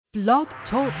Blog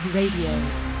Talk Radio.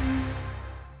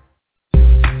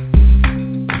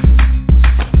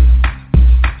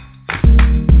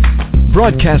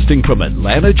 Broadcasting from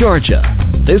Atlanta, Georgia,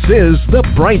 this is The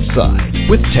Bright Side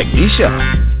with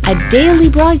Technisha. A daily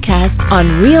broadcast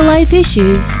on real-life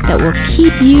issues that will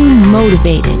keep you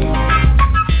motivated.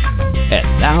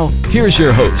 And now, here's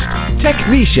your host,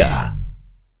 Technisha.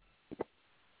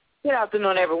 Good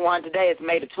afternoon, everyone. Today is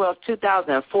May the 12th,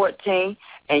 2014,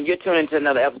 and you're tuning to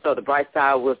another episode of The Bright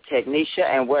Side with Technisha.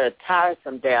 And what a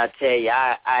tiresome day, I tell you.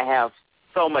 I have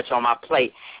so much on my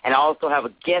plate, and I also have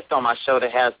a guest on my show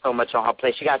that has so much on her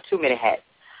plate. She got too many hats.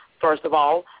 First of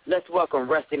all, let's welcome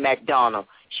Rustie MacDonald.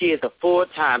 She is a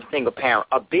full-time single parent,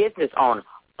 a business owner,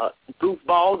 a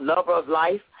goofball, lover of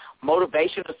life,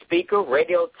 motivational speaker,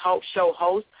 radio talk show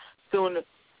host, soon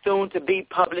to be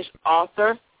published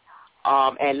author,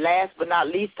 and last but not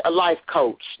least, a life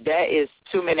coach. That is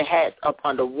too many hats up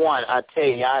under one. I tell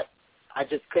you, I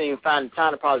just couldn't even find the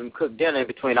time to probably cook dinner in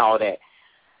between all that.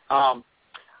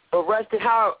 But Rustie,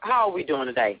 how are we doing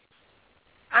today?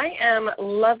 I am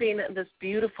loving this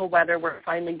beautiful weather we're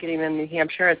finally getting in New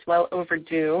Hampshire. It's well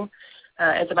overdue.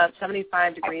 It's about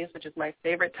 75 degrees, which is my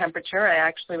favorite temperature. I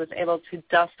actually was able to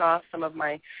dust off some of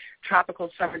my tropical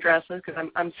summer dresses because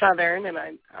I'm Southern, and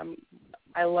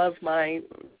I love my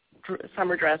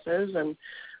summer dresses, and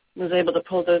was able to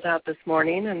pull those out this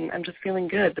morning, and I'm just feeling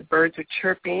good. The birds are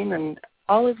chirping, and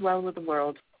all is well with the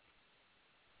world.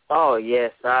 Oh,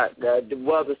 yes. The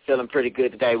weather's feeling pretty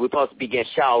good today. We're supposed to be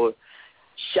getting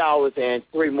showers in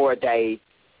 3 more days,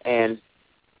 and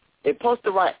it's supposed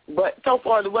to rain. But so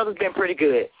far, the weather's been pretty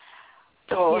good.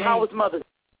 So How was Mother's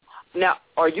Day? Now,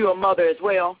 are you a mother as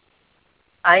well?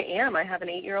 I am. I have an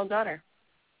 8-year-old daughter.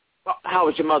 How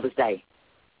was your Mother's Day?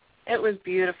 It was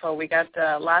beautiful. We got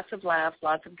lots of laughs,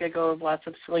 lots of giggles, lots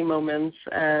of silly moments,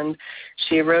 and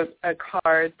she wrote a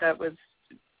card that was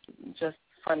just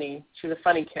funny. She's a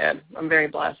funny kid. I'm very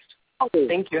blessed. Oh,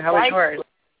 thank you. How was yours?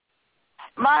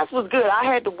 Mine was good. I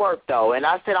had to work, though, and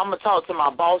I said I'm going to talk to my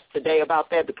boss today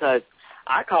about that because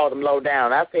I called him low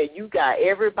down. I said, you got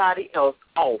everybody else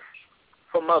off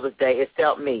for Mother's Day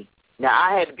except me. Now,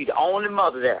 I had to be the only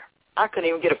mother there. I couldn't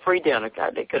even get a free dinner.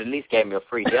 God, they could at least gave me a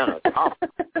free dinner.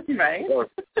 Right. Or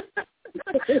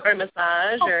a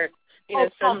massage, or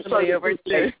send somebody over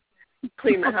to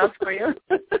clean the house for you.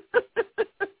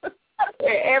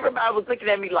 Everybody was looking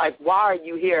at me like, why are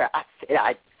you here? I said,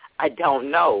 I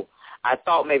don't know. I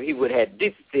thought maybe he would have had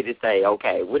decency to say,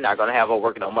 okay, we're not going to have her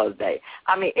working on Mother's Day.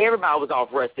 I mean, everybody was off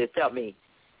rest except me.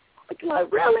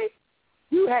 Like, really?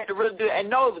 You had to really do it, and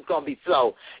know it was going to be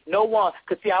slow. No one,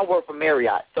 because, see, I work for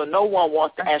Marriott, so no one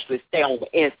wants to actually stay on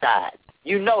the inside.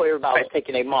 You know everybody was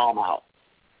taking their mom out.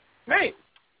 Right.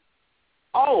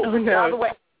 Oh, no. By the way,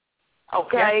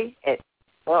 okay.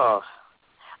 Yeah.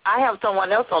 I have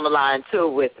someone else on the line, too,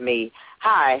 with me.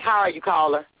 Hi, how are you,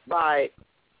 caller? By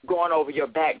going over your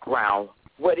background,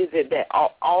 what is it that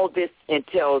all this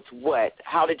entails what?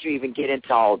 How did you even get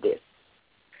into all this?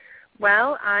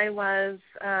 Well, I was,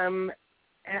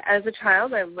 as a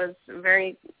child, I was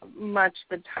very much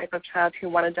the type of child who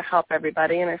wanted to help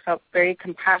everybody, and I felt very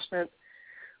compassionate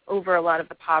over a lot of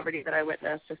the poverty that I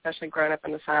witnessed, especially growing up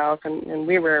in the South, and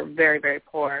we were very, very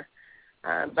poor.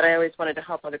 But I always wanted to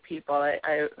help other people.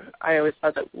 I always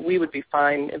thought that we would be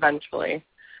fine eventually.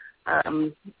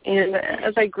 And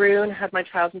as I grew and had my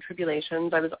trials and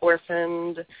tribulations, I was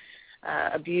orphaned,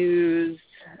 abused,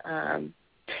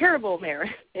 terrible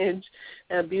marriage,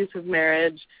 abusive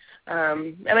marriage,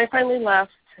 and I finally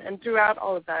left. And throughout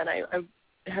all of that, I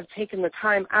have taken the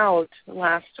time out the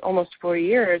last almost 4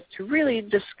 years to really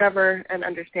discover and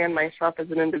understand myself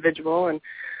as an individual and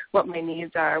what my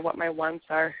needs are, what my wants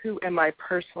are, who am I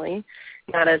personally,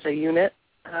 not as a unit.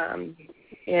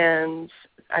 And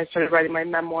I started writing my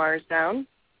memoirs down,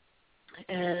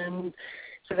 and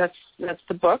so that's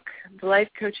the book. The life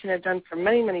coaching I've done for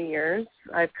many, many years.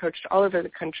 I've coached all over the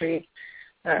country,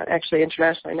 actually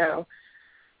internationally now.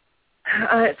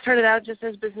 It started out just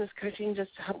as business coaching,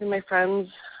 just helping my friends,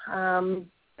 and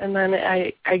then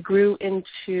I grew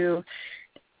into.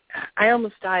 I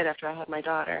almost died after I had my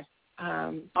daughter.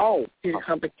 Due to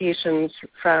complications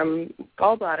from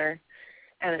gallbladder,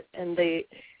 and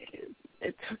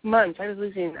it took months. I was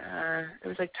losing, it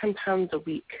was like 10 pounds a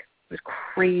week. It was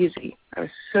crazy. I was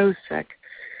so sick.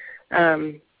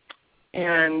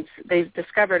 And they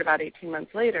discovered about 18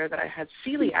 months later that I had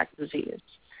celiac disease,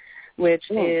 which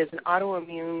is an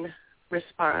autoimmune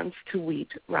response to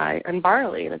wheat, rye, and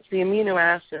barley. And it's the amino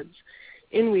acids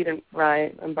in wheat and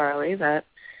rye and barley that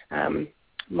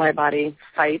my body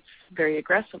fights very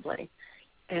aggressively.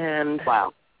 And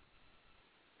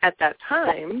at that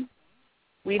time,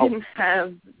 We didn't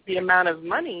have the amount of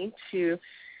money to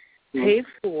pay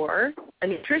for a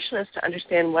nutritionist to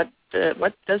understand what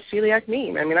does celiac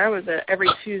mean. I mean, I was every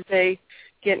Tuesday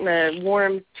getting a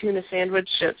warm tuna sandwich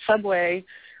at Subway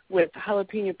with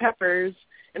jalapeno peppers,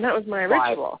 and that was my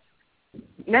ritual.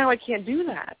 Now I can't do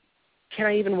that. Can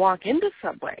I even walk into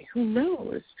Subway? Who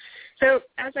knows? So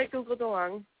as I Googled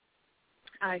along,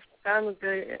 I found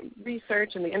the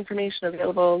research and the information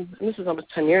available, and this is almost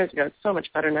 10 years ago, it's so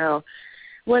much better now,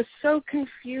 was so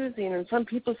confusing, and some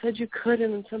people said you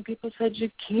couldn't, and some people said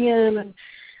you can, and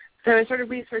so I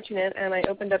started researching it, and I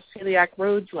opened up Celiac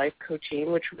Roads Life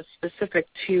Coaching, which was specific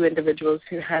to individuals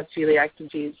who had celiac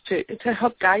disease to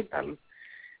help guide them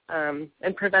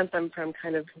and prevent them from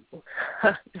kind of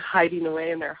hiding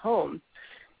away in their home,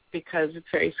 because it's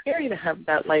very scary to have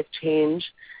that life change,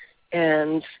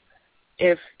 and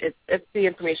if the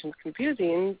information is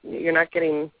confusing, you're not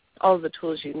getting all of the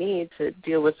tools you need to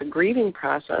deal with the grieving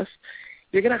process,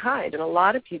 you're going to hide, and a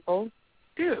lot of people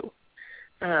do.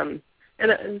 And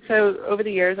so over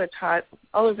the years, I taught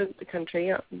all over the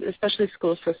country, especially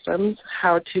school systems,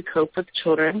 how to cope with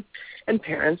children and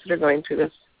parents that are going through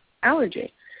this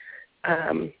allergy.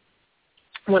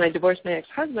 When I divorced my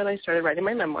ex-husband, I started writing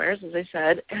my memoirs, as I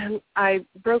said, and I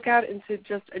broke out into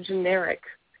just a generic,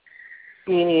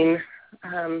 meaning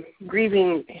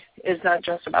grieving is not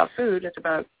just about food, it's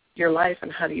about your life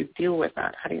and how do you deal with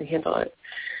that, how do you handle it.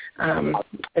 And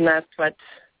that's what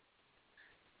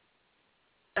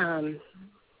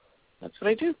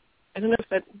I do. I don't know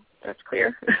if that's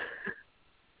clear.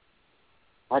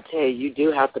 I tell you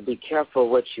do have to be careful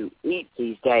what you eat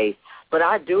these days. But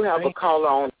I do have a caller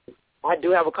on. I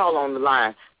do have a caller on the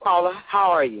line. Caller, how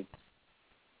are you?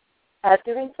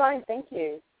 Doing fine, thank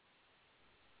you.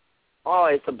 Oh,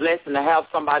 it's a blessing to have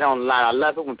somebody on the line. I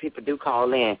love it when people do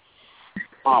call in.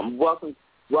 Welcome.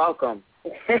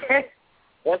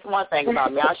 That's one thing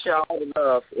about me. I share all the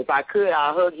love. If I could,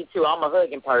 I'll hug you too. I'm a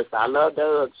hugging person. I love to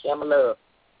hug. Share my love.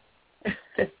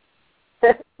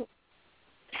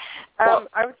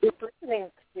 I was just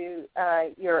listening to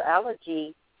your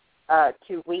allergy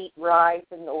to wheat, rice,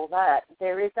 and all that.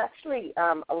 There is actually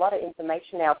a lot of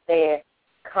information out there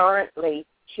currently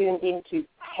tuned into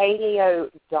paleo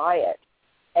diet.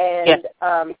 And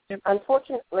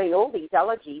unfortunately, all these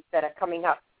allergies that are coming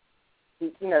up,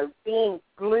 being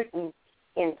gluten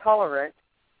intolerant,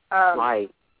 right.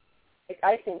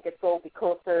 I think it's all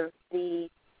because of the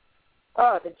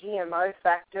GMO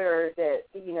factor that,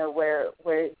 where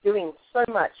we're doing so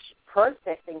much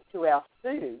processing to our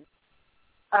food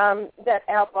that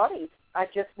our bodies are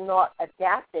just not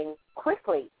adapting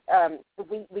quickly.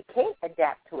 We can't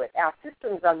adapt to it. Our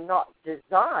systems are not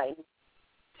designed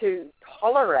to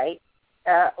tolerate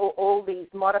all these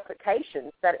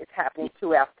modifications that is happening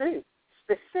to our food,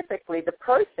 specifically the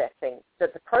processing, the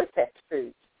processed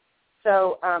foods.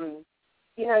 So,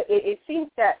 it seems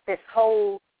that this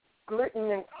whole gluten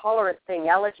intolerant thing,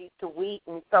 allergies to wheat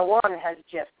and so on, has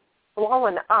just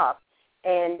blown up.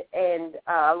 And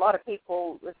a lot of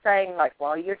people were saying, like,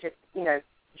 well, you're just,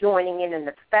 joining in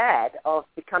the fad of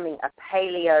becoming a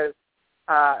paleo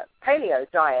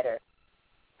dieter.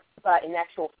 But in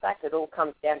actual fact, it all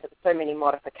comes down to so many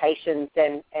modifications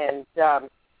and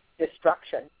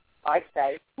destruction, I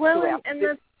say. Well, and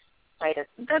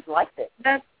that's like it.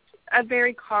 That's a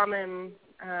very common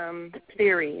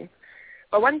theory.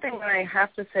 But one thing that I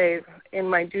have to say in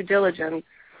my due diligence,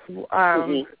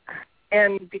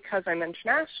 and because I'm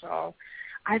international,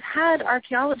 I've had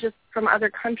archaeologists from other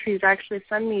countries actually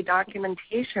send me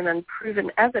documentation and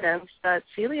proven evidence that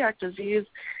celiac disease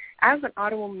as an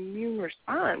autoimmune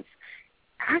response.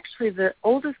 Actually, the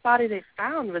oldest body they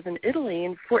found was in Italy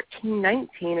in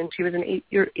 1419, and she was an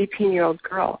 18-year-old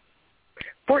girl.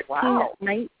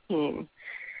 1419.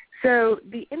 So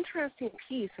the interesting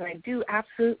piece, and I do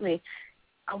absolutely,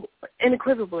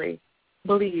 unequivocally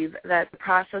believe that the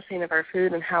processing of our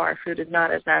food and how our food is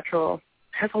not as natural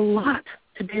has a lot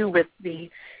to do with the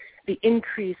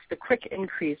increase, the quick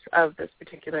increase of this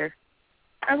particular,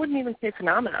 I wouldn't even say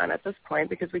phenomenon at this point,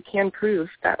 because we can prove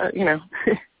that,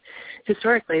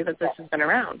 historically that this has been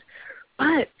around.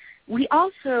 But we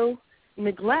also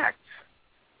neglect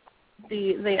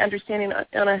the understanding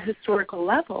on a historical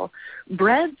level.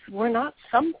 Breads were not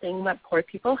something that poor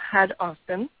people had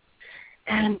often,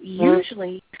 and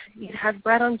usually you'd have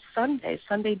bread on Sunday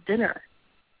dinner.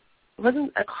 It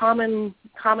wasn't a common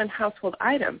household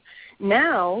item.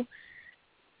 Now,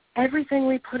 everything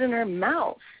we put in our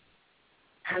mouth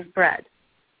has bread.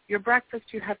 Your breakfast,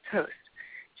 you have toast.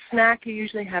 Snack, you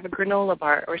usually have a granola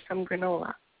bar or some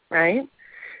granola, right?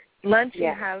 Lunch,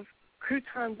 you have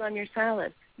croutons on your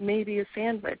salad, maybe a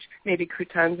sandwich, maybe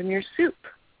croutons in your soup,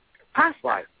 pasta.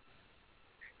 Right.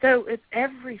 So it's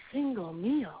every single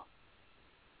meal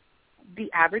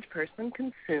the average person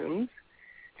consumes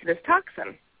this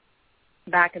toxin.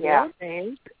 Back in the old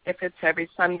days, if it's every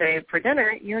Sunday for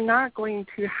dinner, you're not going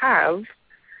to have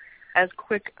as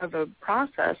quick of a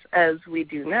process as we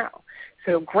do now.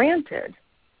 So granted,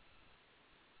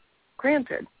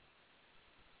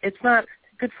 it's not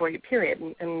good for you, period,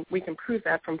 and we can prove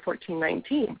that from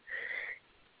 1419.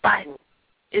 But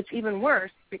it's even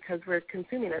worse because we're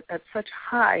consuming it at such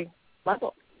high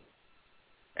levels.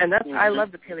 And that's I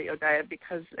love the paleo diet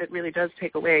because it really does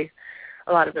take away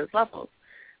a lot of those levels.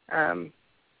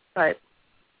 But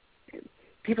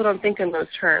people don't think in those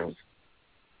terms.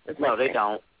 No, they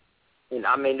don't. You know,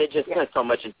 I mean, they just put so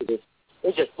much into this.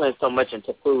 They just put so much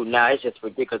into food now. It's just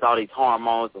ridiculous, all these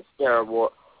hormones and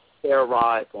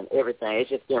steroids and everything. It's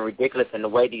just getting ridiculous. And the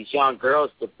way these young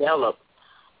girls develop,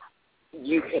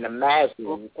 you can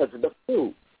imagine because of the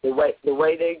food. The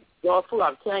way they grow food,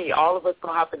 I'm telling you, all of us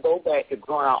going to have to go back to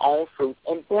growing our own fruits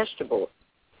and vegetables.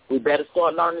 We better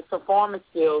start learning some farming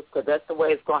skills because that's the way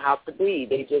it's going to have to be.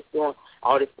 They just doing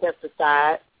all this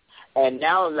pesticide. And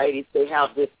now, ladies, they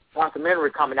have this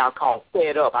documentary coming out called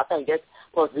Fed Up. I think that's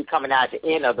supposed to be coming out at the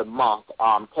end of the month.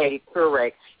 Katie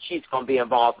Couric, she's going to be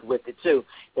involved with it, too.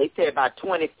 They said by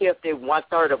 2050,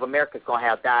 one-third of America is going to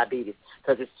have diabetes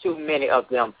because there's too many of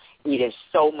them eating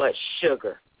so much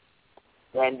sugar.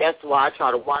 And that's why I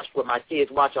try to watch what my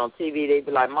kids watch on TV. They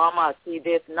be like, Mama, I see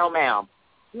this. No, ma'am.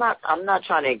 I'm not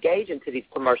trying to engage into these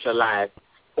commercialized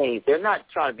things. They're not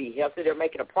trying to be healthy. They're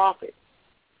making a profit.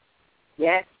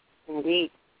 Yes,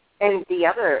 indeed. And the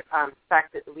other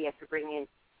factor that we have to bring in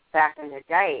back in the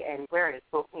day, and we're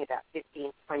talking about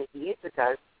 15, 20 years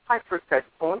ago, high fructose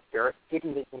corn syrup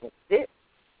didn't even exist.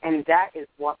 And that is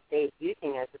what they're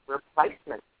using as a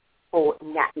replacement for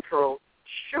natural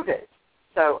sugars.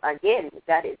 So, again,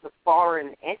 that is a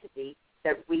foreign entity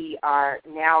that we are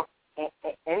now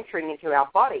entering into our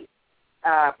bodies.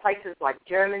 Places like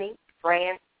Germany,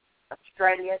 France,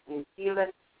 Australia, New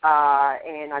Zealand,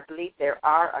 and I believe there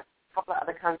are a couple of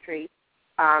other countries,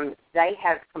 they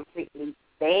have completely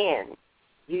banned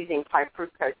using high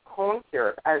fructose corn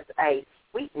syrup as a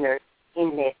sweetener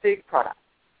in their food products.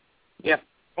 Yep.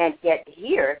 And yet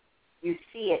here you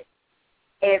see it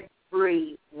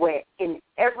everywhere. In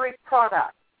every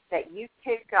product that you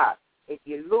pick up, if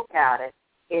you look at it,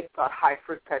 it's got high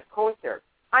fructose corn syrup.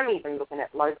 I'm even looking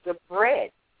at loaves of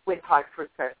bread with high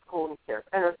fructose corn syrup.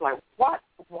 And it's like, what?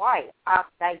 Why are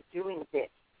they doing this?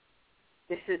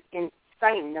 This is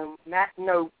insane.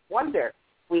 No wonder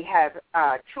we have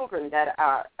children that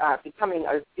are becoming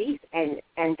obese and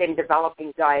then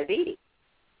developing diabetes.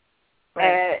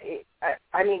 Right.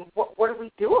 I mean, what do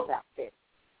we do about this?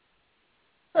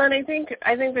 Well, and I think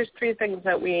there's three things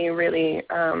that we really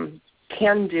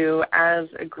can do as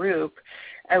a group.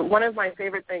 One of my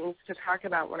favorite things to talk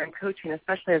about when I'm coaching,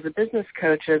 especially as a business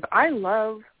coach, is I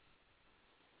love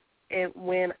it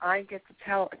when I get to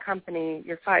tell a company,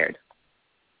 you're fired.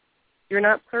 You're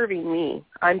not serving me.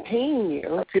 I'm paying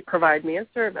you to provide me a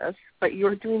service, but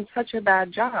you're doing such a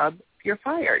bad job, you're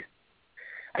fired.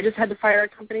 I just had to fire a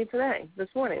company this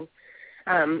morning.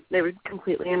 They were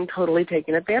completely and totally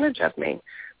taking advantage of me.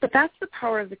 But that's the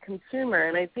power of the consumer,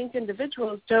 and I think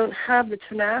individuals don't have the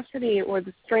tenacity or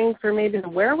the strength or maybe the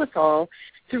wherewithal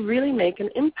to really make an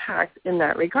impact in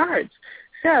that regard.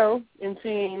 So in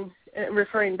saying,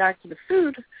 referring back to the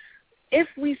food, if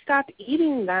we stop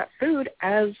eating that food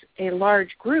as a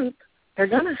large group, they're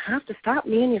going to have to stop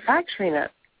manufacturing it.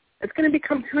 It's going to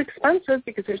become too expensive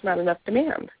because there's not enough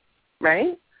demand,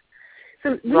 right?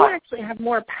 So we actually have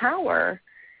more power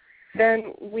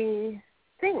than we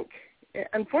think.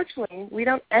 Unfortunately, we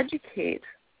don't educate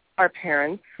our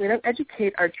parents. We don't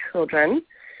educate our children.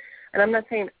 And I'm not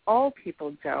saying all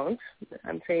people don't.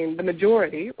 I'm saying the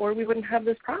majority, or we wouldn't have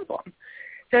this problem.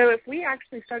 So if we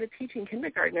actually started teaching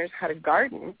kindergartners how to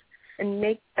garden and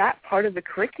make that part of the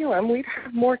curriculum, we'd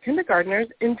have more kindergartners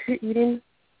into eating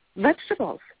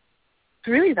vegetables. It's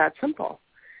really that simple.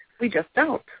 We just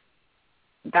don't.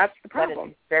 That's the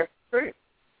problem. That is very true.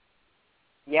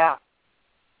 Yeah,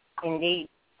 indeed.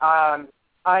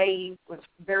 I was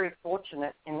very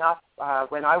fortunate enough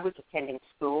when I was attending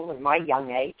school in my young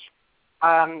age.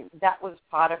 That was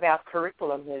part of our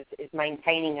curriculum is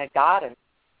maintaining a garden.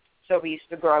 So we used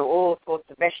to grow all sorts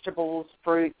of vegetables,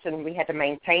 fruits, and we had to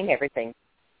maintain everything.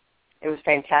 It was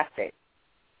fantastic.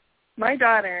 My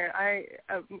daughter,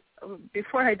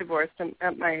 before I divorced,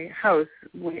 at my house,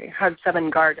 we had 7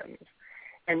 gardens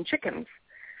and chickens.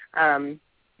 I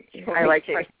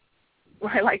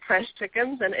like fresh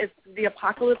chickens, and if the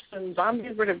apocalypse and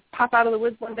zombies were to pop out of the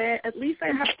woods one day, at least I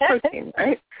have protein,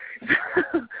 right?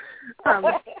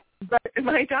 But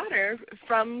my daughter,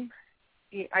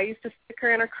 I used to stick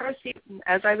her in her car seat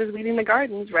as I was weeding the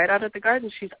gardens, right out at the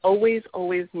gardens. She's always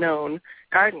known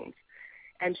gardens,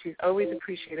 and she's always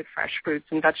appreciated fresh fruits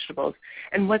and vegetables.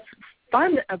 And what's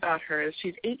fun about her is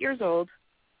she's 8 years old.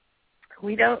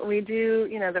 We do,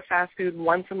 the fast food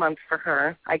once a month for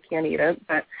her. I can't eat it,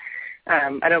 but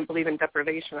I don't believe in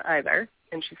deprivation either,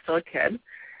 and she's still a kid.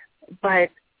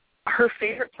 But her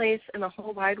favorite place in the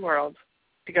whole wide world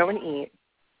to go and eat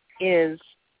is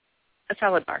a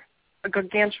salad bar, a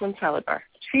gargantuan salad bar.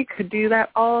 She could do that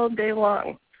all day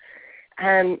long.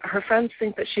 And her friends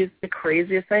think that she's the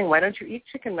craziest thing. Why don't you eat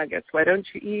chicken nuggets? Why don't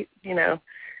you eat,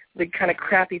 the kind of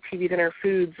crappy TV dinner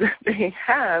foods that they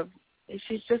have?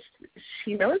 She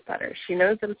knows better. She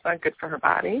knows that it's not good for her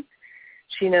body.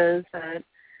 She knows that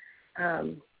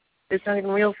it's not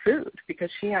even real food because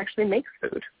she actually makes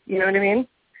food. You know what I mean?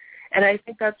 And I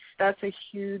think that's a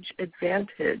huge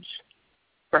advantage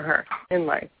for her in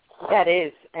life. That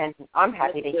is, and I'm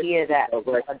happy to hear that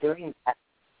we're doing that.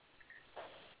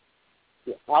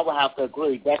 I would have to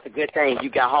agree. That's a good thing. You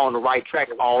got her on the right track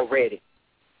already.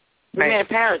 Right. Man,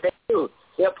 parents, they'll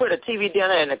put a TV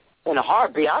dinner in a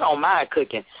heartbeat. I don't mind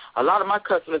cooking. A lot of my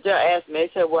customers, they'll ask me, they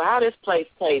say, well, how this place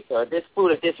tastes or this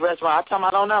food at this restaurant? I tell them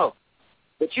I don't know.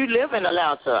 But you live in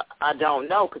Atlanta. I don't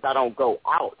know because I don't go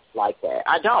out like that.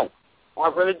 I don't. I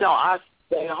really don't. I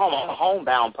stay at home. I'm a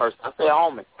homebound person. I stay at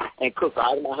home and cook.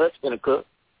 I have my husband to cook.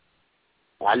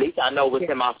 At least I know what's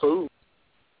in my food.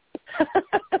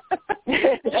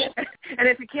 And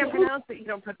if you can't pronounce it, you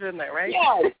don't put it in there, right?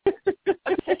 Yeah.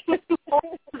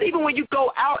 Even when you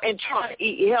go out and try to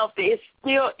eat healthy, it's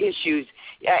still issues.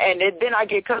 And then I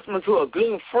get customers who are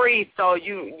gluten-free, so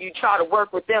you try to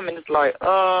work with them, and it's like,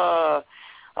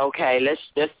 okay,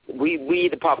 we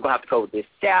either probably going to have to go with this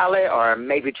salad or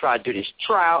maybe try to do this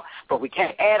trout, but we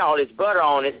can't add all this butter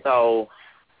on it, so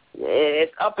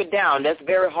it's up and down. That's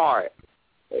very hard.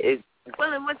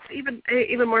 Well, and what's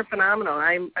even more phenomenal,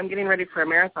 I'm getting ready for a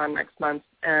marathon next month,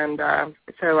 and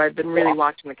so I've been really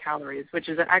watching the calories, which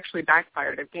has actually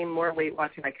backfired. I've gained more weight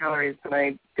watching my calories than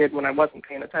I did when I wasn't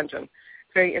paying attention.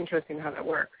 It's very interesting how that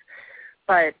works.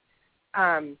 But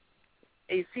a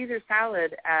Caesar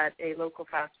salad at a local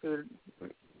fast food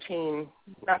chain,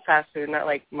 not fast food, not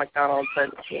like MacDonald, but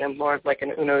more like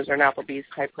an Uno's or an Applebee's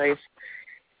type place,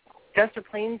 just a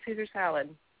plain Caesar salad,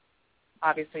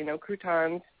 obviously no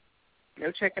croutons, no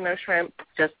chicken, no shrimp,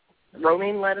 just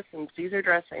romaine lettuce and Caesar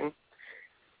dressing.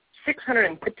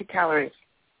 650 calories.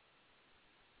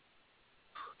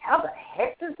 How the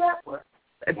heck does that work?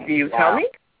 Do you tell me?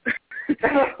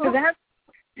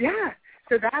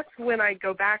 So that's when I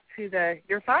go back to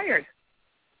you're fired.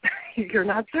 You're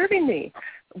not serving me.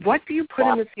 What do you put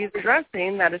in the Caesar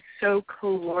dressing that is so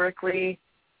calorically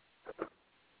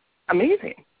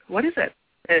amazing? What is it?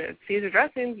 Caesar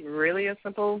dressing is really a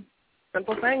simple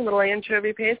thing, little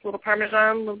anchovy paste, a little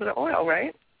Parmesan, a little bit of oil,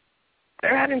 right?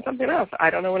 They're adding something else. I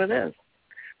don't know what it is.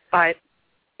 But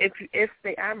if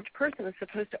the average person is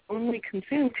supposed to only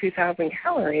consume 2,000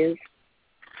 calories,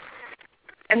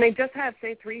 and they just have,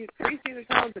 say, three Caesar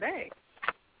salads a day,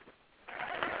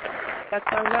 that's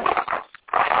not enough.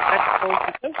 Vegetables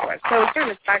and so forth. So again,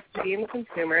 it's back to being the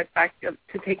consumer. It's back to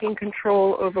taking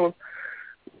control over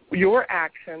your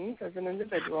actions as an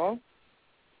individual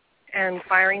and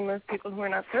firing those people who are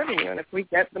not serving you. And if we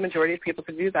get the majority of people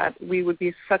to do that, we would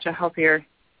be such a healthier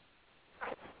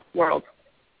world.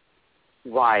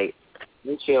 Right.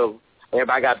 Me too.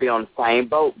 Everybody got to be on the same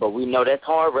boat, but we know that's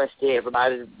hard, Rustie.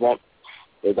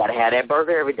 They got to have that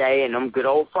burger every day and them good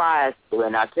old fries.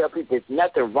 And I tell people there's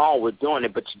nothing wrong with doing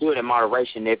it, but you do it in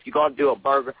moderation. If you're going to do a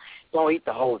burger, don't eat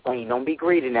the whole thing. Don't be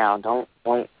greedy now. Don't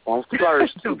splurge.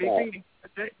 Don't be greedy.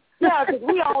 That's it. Yeah, because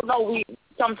we all know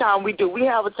sometimes we do. We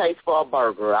have a taste for a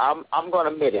burger. I'm going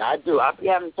to admit it. I do. I be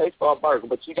having a taste for a burger,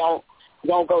 but you don't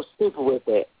go stupid with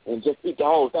it and just eat the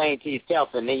whole thing to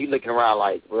yourself, and then you looking around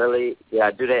like, really? Yeah,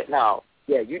 I do that? No.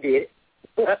 Yeah, you did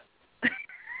it. Well,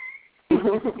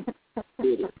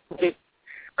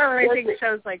 I think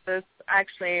shows like this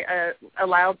actually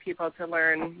allow people to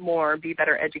learn more, be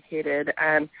better educated,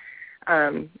 and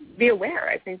be aware.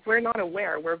 I think we're not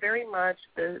aware. We're very much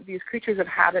these creatures of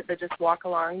habit that just walk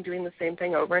along doing the same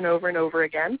thing over and over and over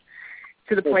again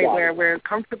to the point where we're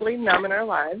comfortably numb in our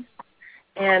lives.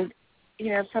 And,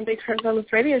 if somebody turns on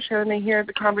this radio show and they hear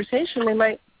the conversation, they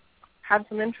might have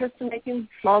some interest in making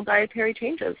small dietary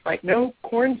changes, like no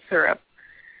corn syrup.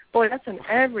 Boy, that's in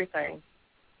everything.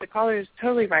 The caller is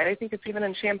totally right. I think it's even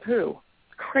in shampoo.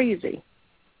 It's crazy.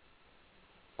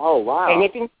 Oh, wow.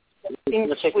 Anything sweet.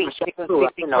 Oh,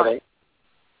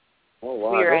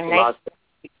 wow. We are a lot of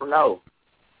people know.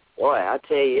 boy, I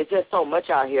tell you, it's just so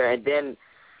much out here. And then,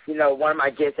 you know, one of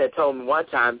my guests had told me one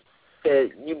time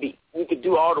that you could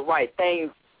do all the right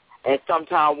things and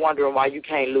sometimes wondering why you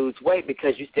can't lose weight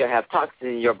because you still have toxins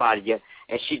in your body.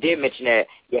 And she did mention that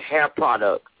your hair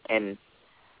products, and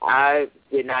I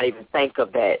did not even think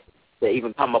of that to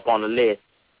even come up on the list.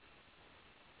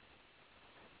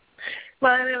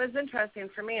 Well, and it was interesting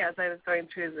for me as I was going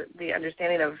through the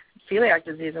understanding of celiac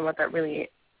disease and what that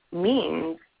really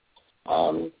means.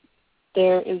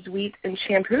 There is wheat in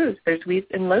shampoos. There's wheat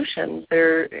in lotions.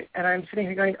 And I'm sitting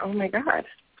here going, oh, my God.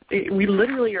 We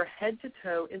literally are head to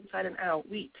toe, inside and out,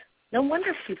 wheat. No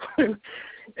wonder people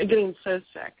are getting so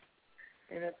sick.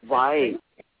 Right.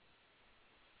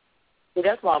 See,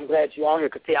 that's why I'm glad you're on here,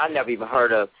 because, see, I never even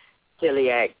heard of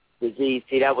celiac disease.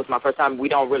 See, that was my first time. We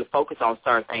don't really focus on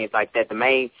certain things like that. The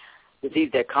main disease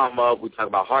that come up, we talk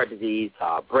about heart disease,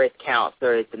 breast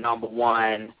cancer is the number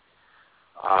one,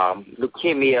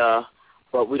 leukemia,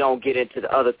 but we don't get into the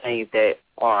other things that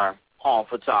are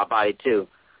harmful to our body, too.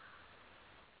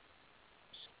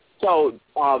 So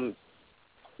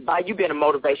by you being a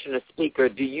motivational speaker,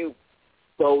 do you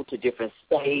go to different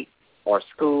states or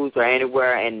schools or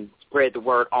anywhere and spread the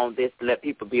word on this to let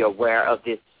people be aware of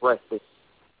this process?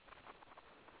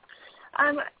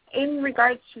 In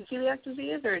regards to celiac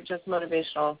disease or just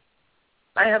motivational?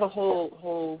 I have a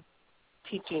whole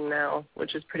teaching now,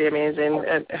 which is pretty amazing,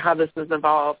 how this has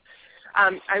evolved.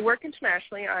 I work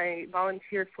internationally. I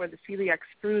volunteer for the Celiac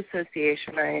Roads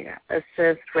Association. I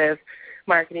assist with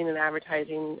marketing and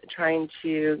advertising, trying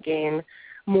to gain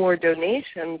more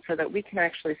donations so that we can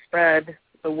actually spread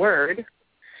the word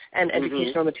and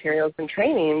educational materials and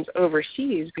trainings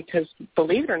overseas, because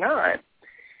believe it or not,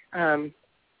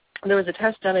 there was a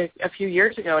test done a few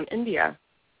years ago in India,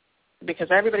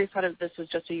 because everybody thought of this as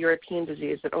just a European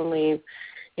disease, that only,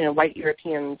 white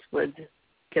Europeans would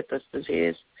get this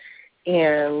disease.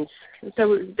 And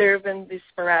so there have been these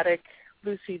sporadic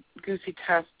loosey-goosey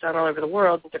tests done all over the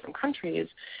world in different countries.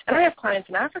 And I have clients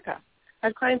in Africa. I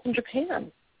have clients in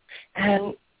Japan.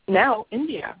 And now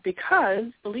India, because,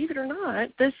 believe it or not,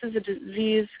 this is a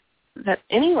disease that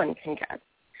anyone can get.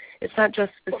 It's not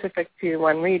just specific to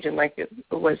one region like it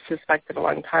was suspected a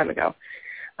long time ago.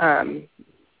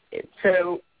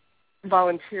 So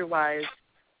volunteer-wise,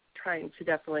 trying to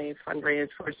definitely fundraise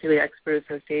for Celiac Roads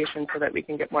Association so that we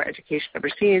can get more education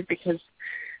overseas, because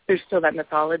there's still that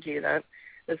mythology that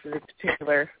this is a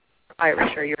particular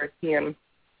Irish or European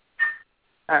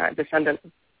descendant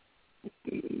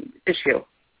issue.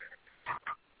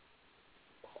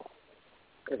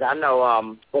 Because I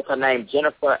know, what's her name,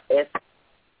 Jennifer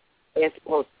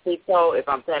Esposito, if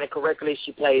I'm saying it correctly.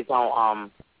 She plays on,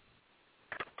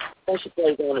 I think she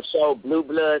plays on the show Blue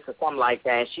Bloods or something like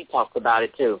that, and she talks about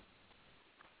it too.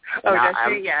 Oh, does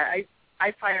she? Yeah,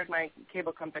 I fired my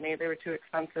cable company. They were too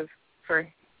expensive for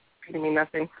feeding me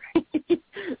nothing.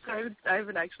 So I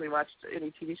haven't actually watched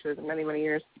any TV shows in many, many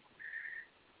years.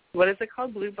 What is it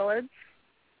called? Blue Bloods?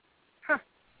 Huh.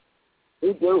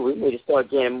 We do. We need to start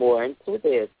getting more into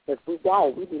this,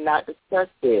 because we do not discuss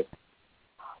this.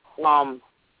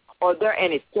 Are there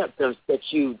any symptoms that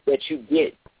you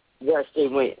get, Rustie,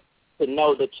 when to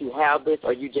know that you have this,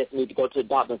 or you just need to go to the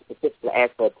doctor and specifically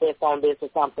ask for a test on this or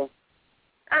something?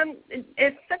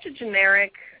 It's such a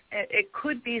generic. It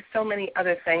could be so many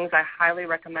other things. I highly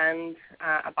recommend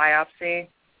a biopsy.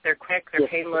 They're quick. They're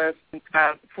painless. It's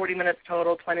about 40 minutes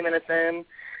total, 20 minutes in.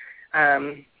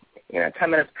 10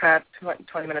 minutes prep,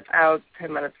 20 minutes out,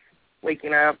 10 minutes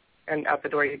waking up, and out the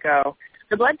door you go.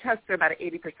 The blood tests are about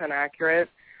 80% accurate.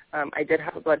 I did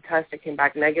have a blood test. It came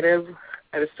back negative.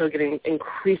 I was still getting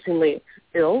increasingly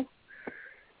ill.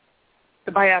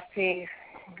 The biopsy,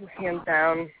 hands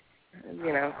down,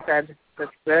 said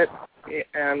that's it.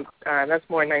 And that's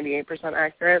more 98%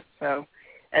 accurate. So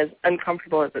as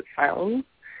uncomfortable as it sounds,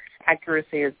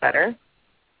 accuracy is better.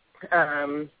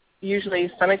 Usually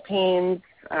stomach pains,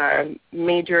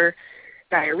 major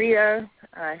diarrhea.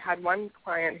 I had one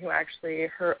client who actually,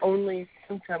 her only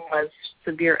symptom was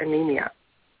severe anemia.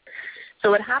 So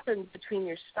what happens between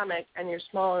your stomach and your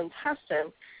small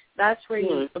intestine, that's where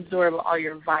you absorb all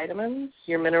your vitamins,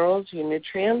 your minerals, your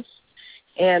nutrients.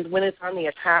 And when it's on the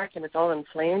attack and it's all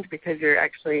inflamed because you're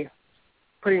actually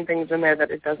putting things in there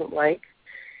that it doesn't like,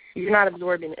 you're not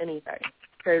absorbing anything.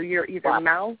 So you're either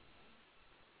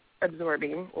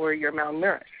mal-absorbing or you're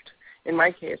malnourished. In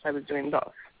my case, I was doing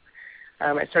both.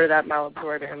 I started out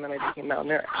malabsorbing and then I became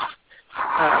malnourished.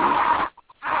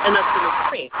 And that's been for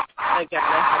me. Again,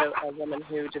 I had a woman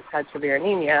who just had severe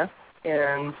anemia,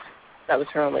 and that was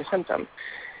her only symptom.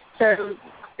 So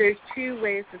there's two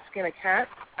ways to skin a cat,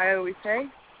 I always say.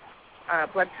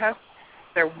 Blood tests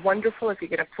They're wonderful if you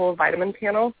get a full vitamin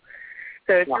panel.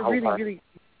 So if you're really, really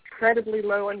incredibly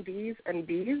low on B's and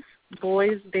B's,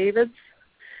 boys, Davids,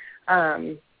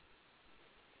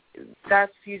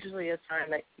 that's usually a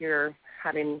sign that you're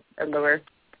having a lower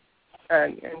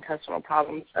intestinal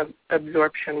problems,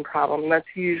 absorption problem. That's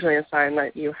usually a sign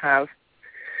that you have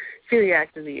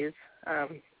celiac disease.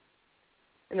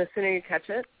 And the sooner you catch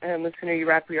it and the sooner you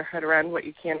wrap your head around what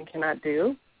you can and cannot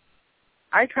do.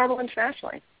 I travel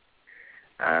internationally.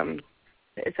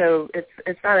 So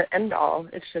it's not an end-all.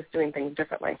 It's just doing things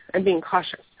differently and being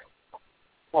cautious.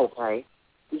 Okay.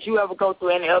 Did you ever go through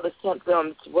any other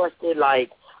symptoms, Rustie?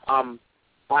 Like,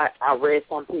 I read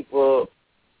some people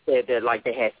said that, like,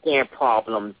 they had skin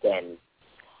problems and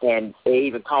they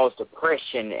even caused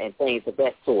depression and things of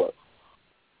that sort.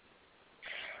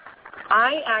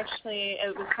 I actually,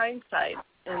 it was hindsight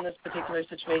in this particular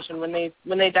situation. When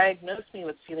they diagnosed me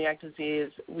with celiac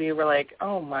disease, we were like,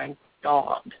 oh, my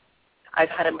God. I've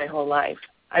had it my whole life.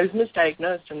 I was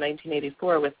misdiagnosed in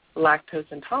 1984 with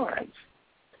lactose intolerance.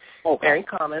 Okay. Very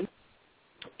common.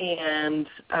 And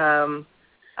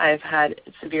I've had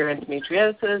severe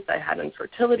endometriosis. I had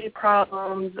infertility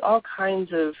problems, all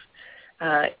kinds of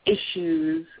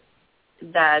issues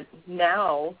that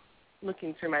now,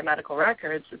 looking through my medical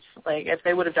records, it's like if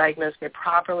they would have diagnosed me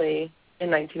properly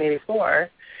in 1984,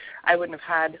 I wouldn't have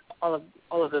had all of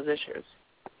those issues.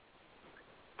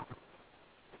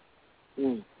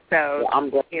 So,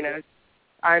 you know,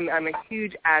 I'm a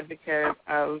huge advocate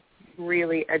of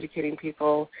really educating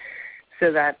people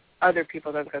so that other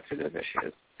people don't go through those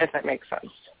issues, if that makes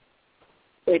sense.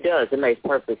 It does. It makes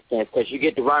perfect sense because you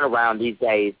get to run around these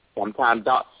days. Sometimes,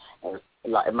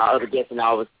 like my other guest and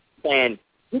I was saying,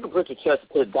 you can put your trust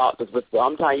to the doctors, but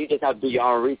sometimes you just have to do your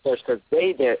own research because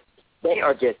they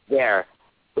are just there.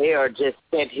 They are just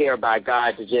sent here by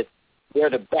God to just, they're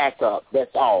the backup.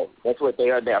 That's all. That's what they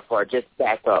are there for, just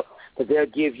backup. Because they'll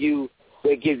give you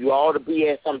all the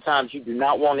BS sometimes you do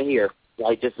not want to hear.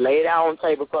 Like, just lay it out on the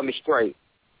table for me straight.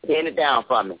 Pin it down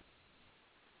for me.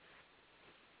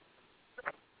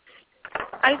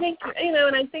 I think, you know,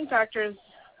 and I think doctors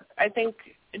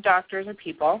are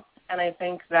people, and I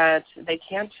think that they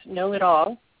can't know it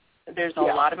all. There's a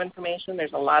lot of information.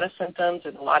 There's a lot of symptoms.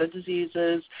 There's a lot of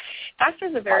diseases.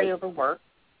 Doctors are very overworked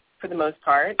for the most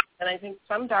part, and I think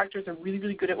some doctors are really,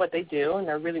 really good at what they do, and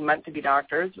they're really meant to be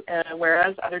doctors,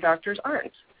 whereas other doctors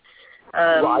aren't.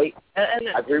 Right. And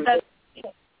I agree with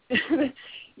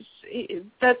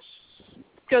that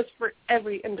goes for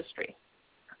every industry.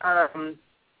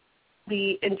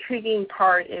 The intriguing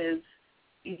part is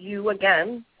you,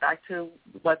 again, back to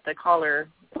what the caller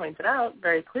pointed out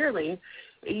very clearly,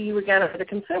 you, again, are the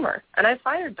consumer. And I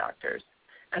fired doctors.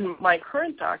 And my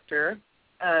current doctor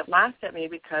laughed at me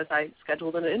because I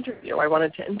scheduled an interview. I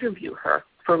wanted to interview her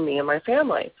for me and my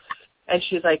family. And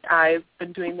she's like, I've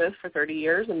been doing this for 30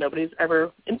 years and nobody's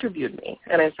ever interviewed me.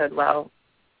 And I said, well,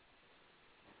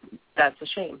 that's a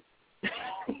shame.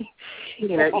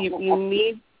 You know,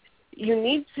 you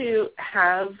need to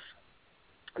have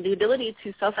the ability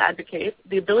to self-advocate,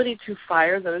 the ability to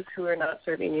fire those who are not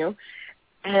serving you,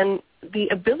 and the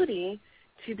ability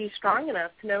to be strong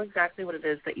enough to know exactly what it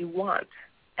is that you want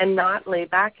and not lay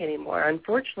back anymore.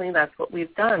 Unfortunately, that's what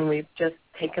we've done. We've just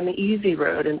taken the easy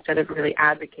road instead of really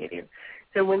advocating.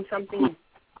 So when something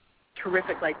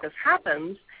terrific like this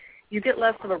happens, you get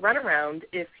less of a runaround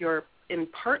if you're in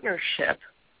partnership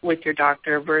with your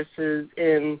doctor versus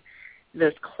in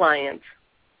this client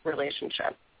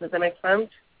relationship. Does that make sense?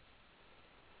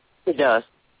 It does.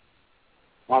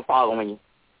 I'm following you.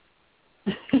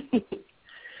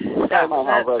 That's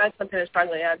something I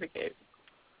strongly advocate.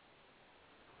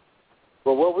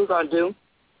 Well, what we're going to do,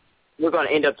 we're going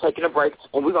to end up taking a break,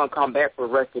 and we're going to come back for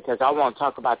Rustie because I want to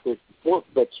talk about this book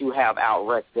that you have out,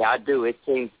 Rustie. I do. It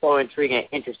seems so intriguing and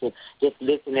interesting just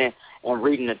listening and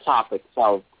reading the topic.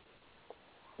 So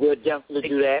we'll definitely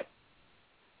do that,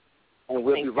 and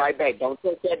we'll be right back. Don't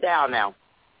take that down now.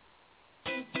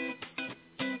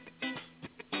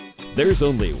 There's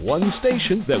only one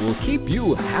station that will keep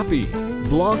you happy.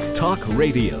 Blog Talk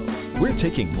Radio. We're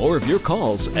taking more of your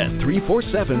calls at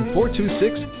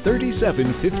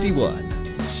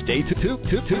 347-426-3751. Stay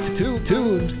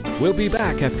tuned. We'll be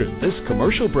back after this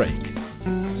commercial break.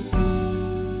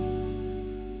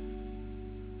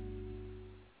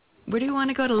 Where do you want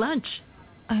to go to lunch?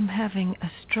 I'm having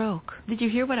a stroke. Did you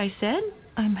hear what I said?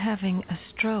 I'm having a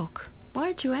stroke. Why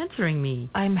aren't you answering me?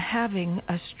 I'm having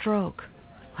a stroke.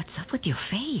 What's up with your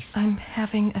face? I'm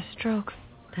having a stroke.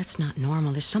 That's not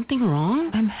normal. Is something wrong?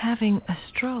 I'm having a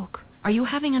stroke. Are you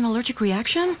having an allergic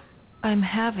reaction? I'm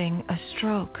having a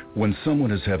stroke. When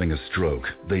someone is having a stroke,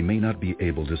 they may not be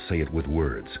able to say it with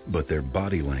words, but their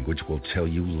body language will tell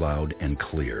you loud and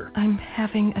clear. I'm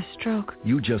having a stroke.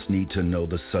 You just need to know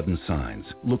the sudden signs.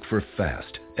 Look for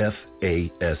FAST,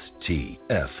 F-A-S-T.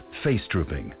 F, face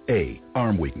drooping. A,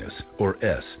 arm weakness. Or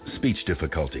S, speech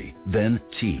difficulty. Then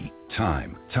T,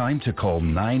 time. Time to call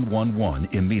 911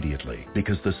 immediately,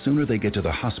 because the sooner they get to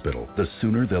the hospital, the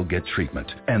sooner they'll get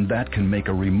treatment. And that can make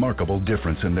a remarkable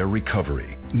difference in their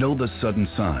recovery. Know the sudden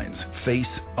signs. Face,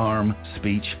 arm,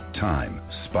 speech, time.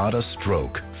 Spot a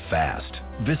stroke fast.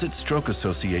 Visit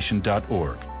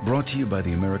strokeassociation.org. Brought to you by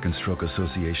the American Stroke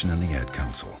Association and the Ad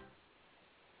Council.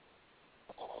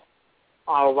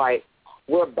 All right.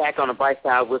 We're back on the bright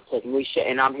side with Technisha,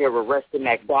 and I'm here with Rustie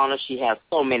MacDonald. She has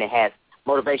so many hats.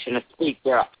 Motivational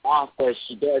speaker, author.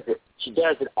 She does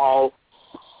it all.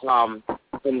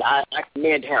 And I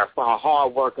commend her for her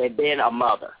hard work, and then a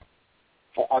mother.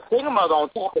 A single mother on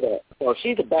top of that. So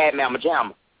she's a bad mama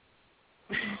jamma.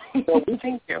 So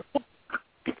Thank you.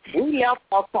 We left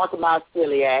off talking about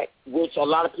celiac, which a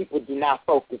lot of people do not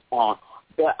focus on.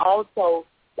 But also,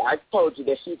 I told you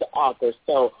that she's an author,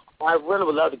 so I really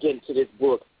would love to get into this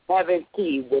book, Having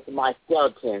Tea with My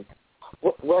Skeletons.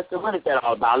 What is that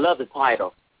all about? I love the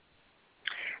title.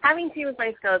 Having tea with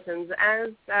my skeletons.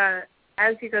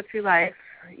 As you go through life,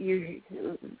 you,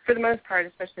 for the most part,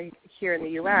 especially here in the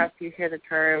U.S., you hear the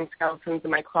term skeletons in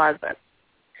my closet.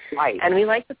 Right. And we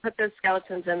like to put those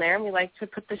skeletons in there, and we like to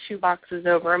put the shoe boxes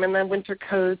over them and the winter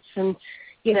coats and,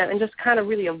 and just kind of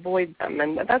really avoid them.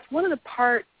 And that's one of the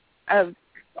parts of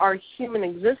our human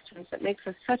existence that makes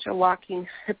us such a walking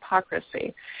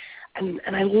hypocrisy. And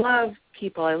I love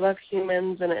people. I love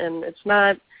humans, and it's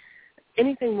not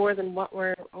anything more than what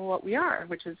we are,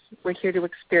 which is we're here to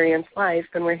experience life,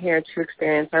 and we're here to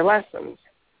experience our lessons.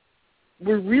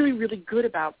 We're really, really good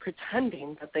about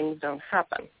pretending that things don't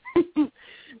happen,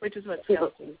 which is what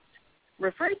skeletons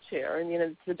refer to. And,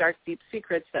 it's the dark, deep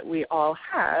secrets that we all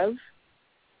have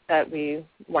that we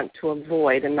want to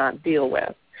avoid and not deal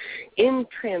with. In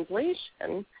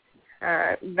translation,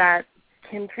 that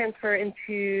can transfer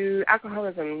into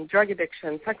alcoholism, drug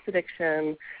addiction, sex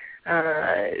addiction,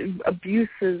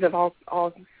 abuses of all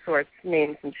sorts,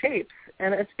 names and shapes.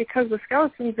 And it's because the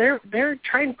skeletons, they're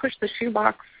trying to push the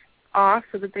shoebox off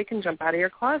so that they can jump out of your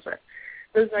closet.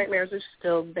 Those nightmares are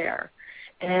still there.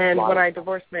 And when I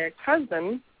divorced my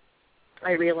ex-husband,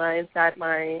 I realized that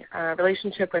my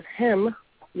relationship with him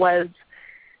was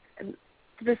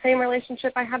the same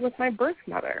relationship I had with my birth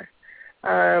mother.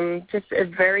 Just a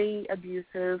very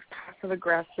abusive,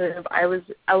 passive-aggressive. I was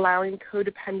allowing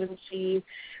codependency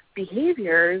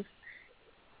behaviors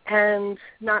and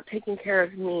not taking care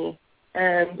of me.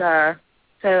 And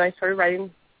so I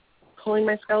started pulling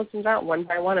my skeletons out one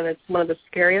by one, and it's one of the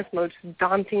scariest, most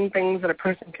daunting things that a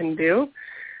person can do.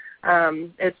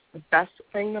 It's the best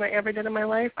thing that I ever did in my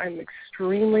life. I'm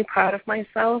extremely proud of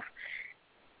myself.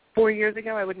 4 years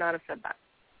ago, I would not have said that.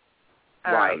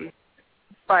 Right.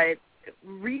 But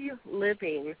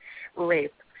reliving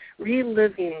rape,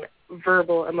 reliving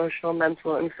verbal, emotional,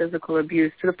 mental, and physical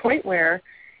abuse to the point where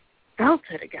I felt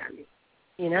it again.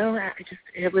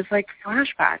 It was like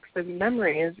flashbacks, the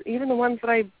memories, even the ones that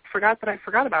I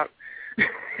forgot about.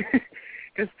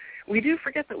 Because we do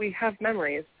forget that we have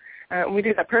memories. We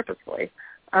do that purposefully.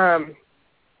 And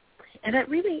it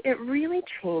really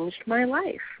changed my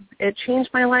life. It changed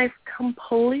my life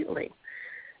completely.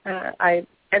 I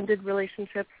ended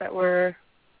relationships that were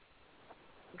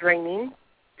draining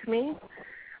to me.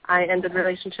 I ended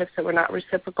relationships that were not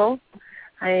reciprocal.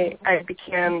 I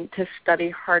began to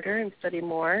study harder and study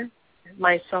more.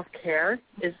 My self-care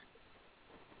is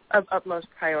of utmost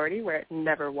priority, where it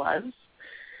never was.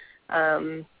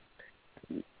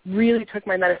 Really took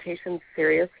my meditation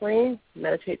seriously,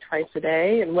 meditate twice a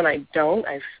day, and when I don't,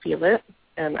 I feel it,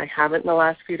 and I haven't in the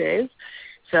last few days.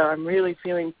 So I'm really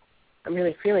feeling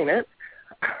it.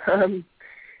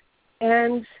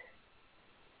 And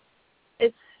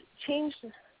it's changed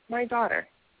my daughter,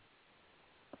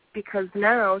 because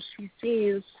now she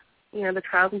sees, the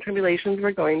trials and tribulations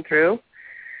we're going through.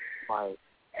 Right.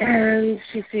 And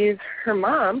she sees her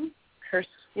mom,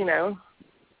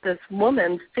 this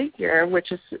woman figure,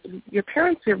 which is, your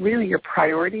parents are really your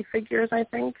priority figures, I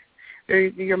think. They're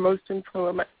your most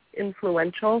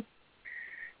influential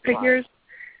figures.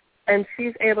 Wow. And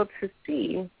she's able to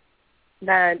see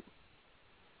that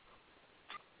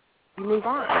you move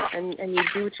on and you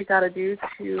do what you got to do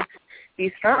to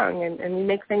be strong and you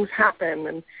make things happen.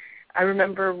 And I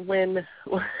remember when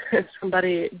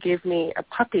somebody gave me a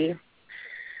puppy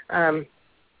off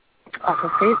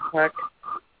of Facebook.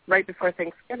 right before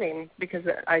Thanksgiving, because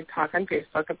I talk on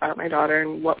Facebook about my daughter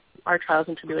and what our trials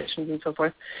and tribulations and so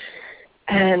forth.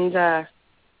 And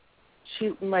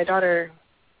my daughter,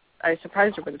 I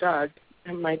surprised her with a dog,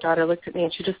 and my daughter looked at me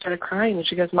and she just started crying. And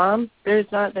she goes, "Mom, there's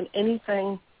not been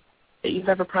anything that you've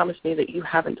ever promised me that you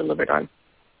haven't delivered on.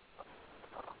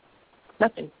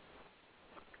 Nothing."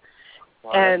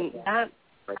 And that,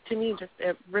 to me, just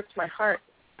it ripped my heart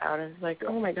out. I was like,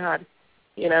 oh, my God,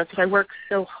 because I work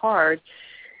so hard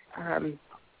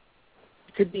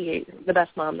to be the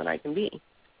best mom that I can be.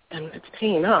 And it's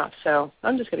paying off, so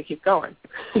I'm just going to keep going.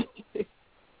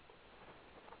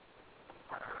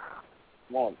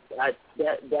 Well,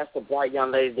 that's a bright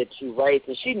young lady that you raised,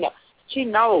 and she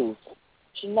knows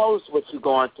what you're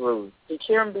going through. She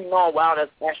shouldn't be knowing while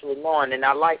that's actually knowing, and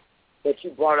I like that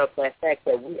you brought up that fact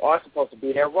that we are supposed to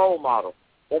be their role model.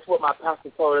 That's what my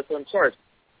pastor told us in church.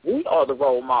 We are the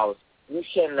role models. You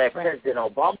shouldn't let President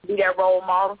Obama be that role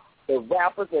model. The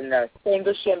rappers and the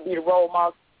singers shouldn't be the role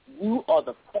models. You are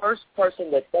the first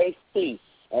person that they see,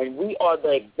 and we are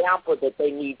the example that they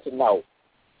need to know.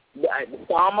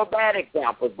 Some are bad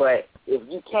examples, but if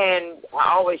you can,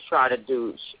 I always try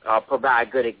to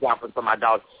provide good examples for my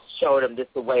daughters. Show them this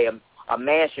the way a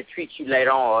man should treat you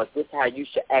later on, or this is how you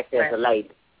should act as a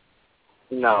lady.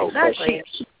 Exactly.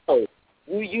 But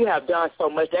you have done so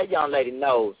much. That young lady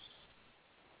knows.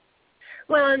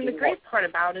 Well, and the great part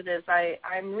about it is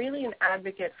I'm really an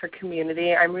advocate for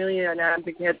community. I'm really an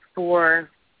advocate for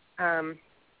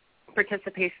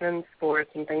participation in sports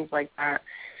and things like that,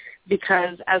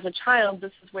 because as a child,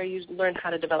 this is where you learn how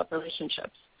to develop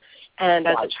relationships. And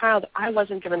as a child, I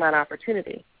wasn't given that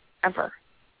opportunity, ever.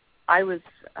 I was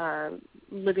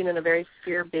living in a very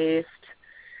fear-based,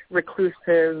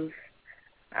 reclusive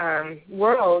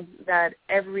world that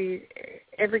every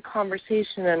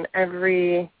conversation and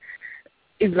every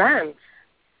event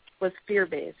was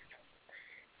fear-based.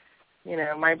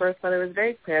 My birth mother was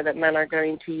very clear that men are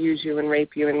going to use you and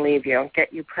rape you and leave you,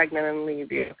 get you pregnant and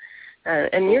leave you.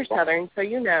 And you're Southern, so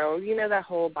you know that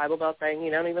whole Bible Belt thing.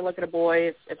 You don't even look at a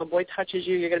boy. If a boy touches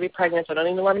you, you're going to be pregnant, so don't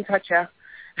even let him touch you.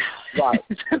 Right.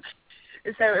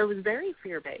 So it was very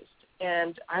fear-based,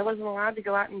 and I wasn't allowed to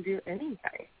go out and do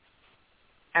anything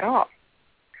at all.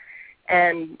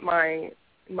 And my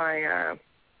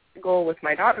goal with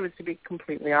my daughter was to be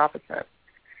completely opposite.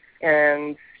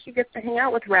 And she gets to hang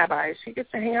out with rabbis. She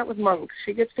gets to hang out with monks.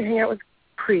 She gets to hang out with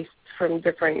priests from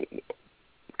different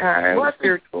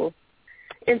spiritual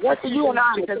institutions. What do you and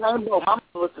I? Because my mom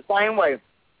was the same way.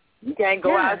 You can't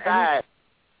go outside.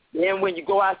 Then when you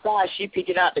go outside, she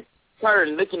peeking out the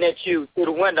curtain, looking at you through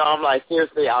the window. I'm like,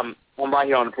 seriously, I'm right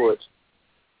here on the porch.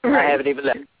 Right. I haven't even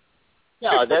left.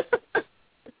 No, that's.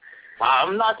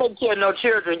 I'm not taking care of no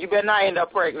children. You better not end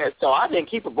up pregnant. So I didn't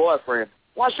keep a boyfriend.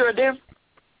 Well, I sure did.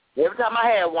 Every time I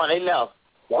had one, they left.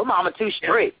 Your mama too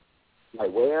strict.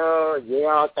 Like, well,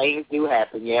 yeah, things do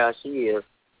happen. Yeah, she is.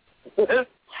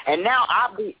 And now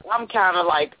I'm kind of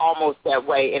like almost that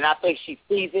way, and I think she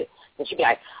sees it, and she be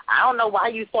like, I don't know why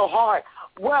you so hard.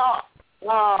 Well,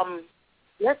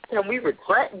 can we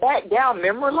regret back down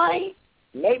memory lane?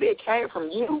 Maybe it came from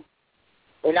you.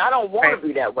 And I don't want to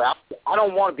be that way. I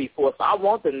don't want to be forced. I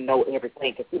want them to know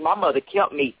everything. Because, see, my mother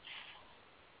kept me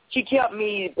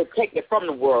protected from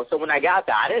the world. So when I got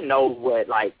there, I didn't know what,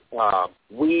 like,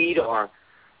 weed or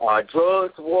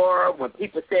drugs were. When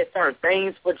people said certain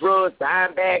things for drugs,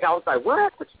 dime bag, I was like,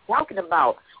 what you talking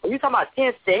about? Are you talking about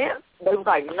 10 cents? They was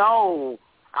like, no.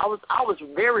 I was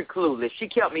very clueless. She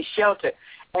kept me sheltered.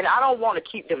 And I don't want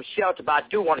to keep them sheltered, but I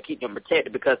do want to keep them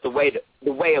protected because the way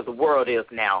of the world is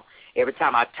now. Every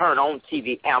time I turn on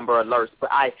TV, Amber Alerts. But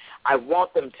I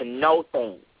want them to know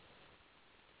things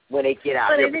when they get out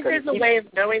there. But I think there's a way of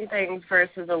knowing things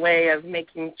versus a way of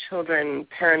making children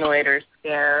paranoid or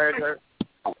scared or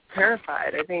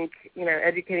terrified. I think,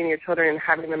 educating your children and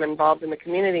having them involved in the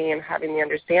community and having the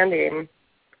understanding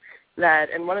that,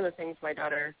 and one of the things my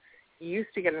daughter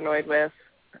used to get annoyed with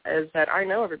is that I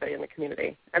know everybody in the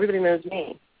community. Everybody knows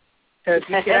me. So if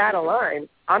you get out of line,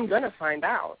 I'm going to find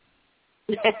out.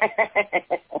 That's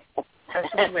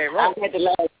the way it rolls. I had to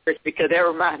laugh because that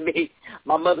reminded me,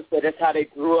 my mother said that's how they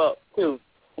grew up, too.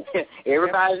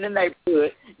 Everybody in the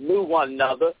neighborhood knew one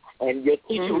another, and your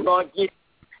teacher was going to get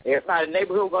you. Everybody in the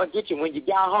neighborhood was going to get you. When you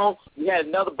got home, you had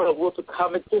another brother whooper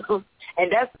coming, too.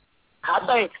 And that's, I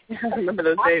think. I remember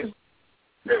those days.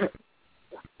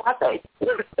 I think,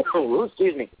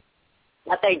 excuse me,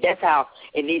 I think that's how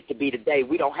it needs to be today.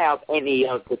 We don't have any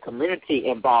of the community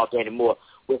involved anymore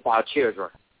with our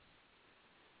children.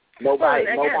 Nobody.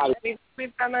 I mean,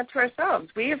 we've done that to ourselves.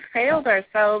 We have failed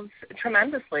ourselves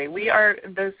tremendously. We are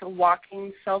this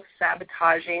walking,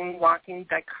 self-sabotaging, walking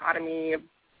dichotomy of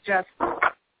just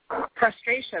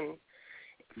frustration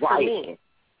for me,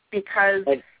 because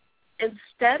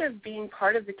instead of being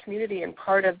part of the community and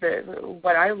part of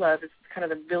what I love is kind of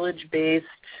the village-based,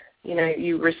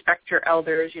 you respect your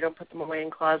elders, you don't put them away in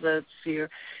closets, you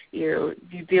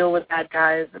deal with bad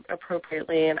guys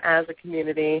appropriately, and as a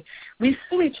community, we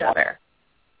sue each other.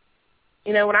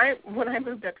 When I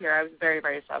moved up here, I was very,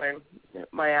 very Southern.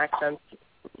 My accent's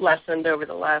lessened over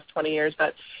the last 20 years,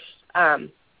 but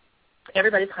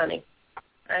everybody's honey.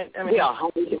 Right? I mean,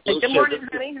 good morning,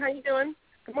 honey. How you doing?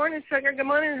 Good morning, sugar. Good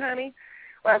morning, honey.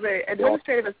 Well, the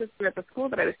administrative assistant at the school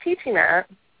that I was teaching at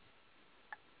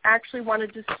actually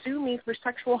wanted to sue me for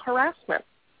sexual harassment.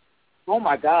 Oh,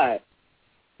 my God.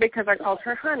 Because I called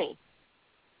her honey.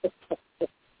 So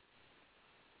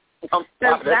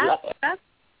that's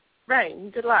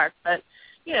right, good luck. But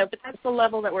that's the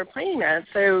level that we're playing at.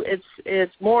 So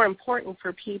it's more important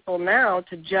for people now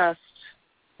to just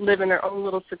live in their own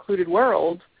little secluded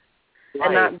world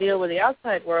and not deal with the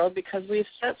outside world, because we've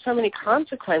set so many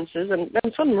consequences and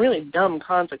some really dumb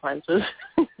consequences.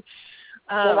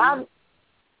 Well,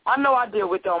 I know I deal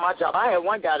with it on my job. I had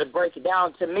one guy to break it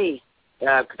down to me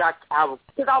because I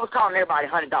was calling everybody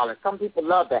 $100. Some people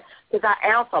love that because I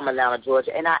am from Atlanta,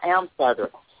 Georgia, and I am Southern.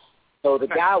 So the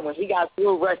guy, when he got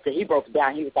through Rustie, he broke it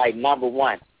down. He was like, number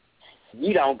one,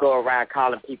 you don't go around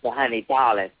calling people honey,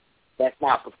 darling. That's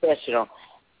not professional.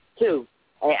 Two,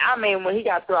 and I mean, when he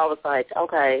got through, I was like,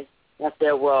 okay. I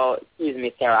said, well, excuse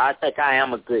me, sir, I think I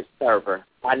am a good server.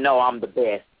 I know I'm the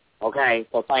best, okay?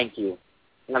 So thank you.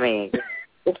 I mean,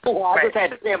 I just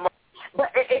had to say more. But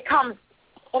it comes,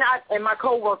 and my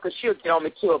coworker, she'll get on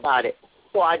me, too, about it.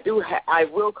 So I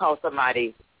will call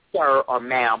somebody sir or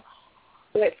ma'am.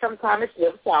 But sometimes it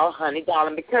slips out, honey,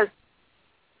 darling, because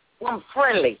I'm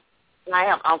friendly.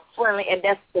 I'm friendly, and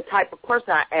that's the type of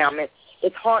person I am.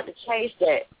 It's hard to change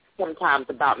that sometimes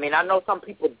about me. And I know some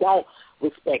people don't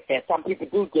respect that. Some people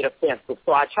do get offensive.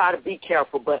 So I try to be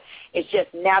careful, but it's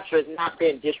just natural. It's not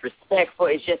being disrespectful.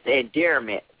 It's just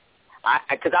endearment.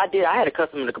 Because I had a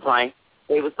customer to complain.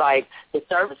 It was like, the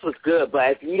service was good, but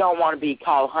if you don't want to be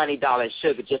called honey, darling,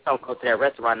 sugar, just don't go to that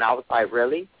restaurant. And I was like,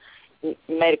 really? You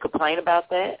made a complaint about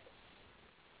that?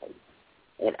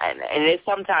 And it's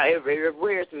sometimes it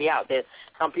wears me out that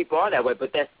some people are that way,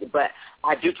 but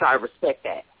I do try to respect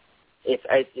that. It's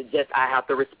just I have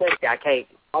to respect it. I can't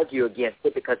argue against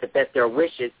it, because if that's their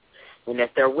wishes, then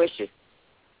that's their wishes.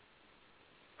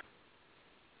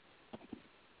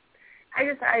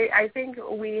 I think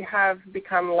we have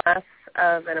become less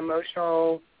of an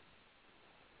emotional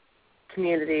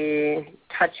community,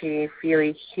 touchy,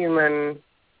 feely, human,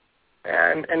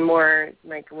 and more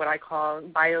like what I call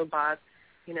biobots,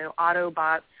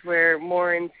 Autobots. We're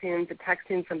more in tune to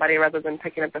texting somebody rather than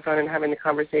picking up the phone and having the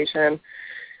conversation.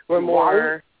 We're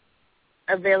more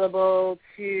available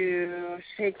to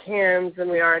shake hands than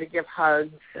we are to give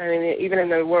hugs. I mean, even in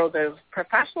the world of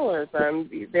professionalism,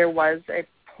 there was a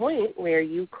point where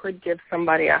you could give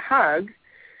somebody a hug,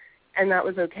 and that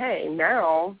was okay.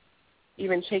 Now,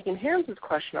 even shaking hands is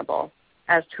questionable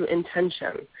as to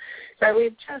intention. So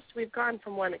we've gone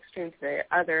from one extreme to the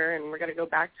other, and we're going to go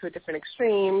back to a different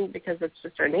extreme because it's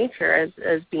just our nature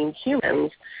as being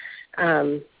humans.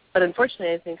 But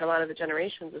unfortunately, I think a lot of the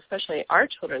generations, especially our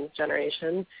children's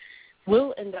generation,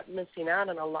 will end up missing out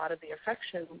on a lot of the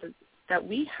affection that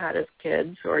we had as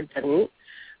kids or didn't,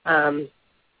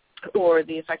 or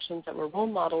the affections that were role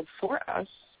modeled for us,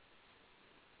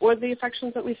 or the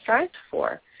affections that we strived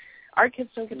for. Our kids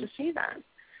don't get to see that.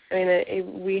 I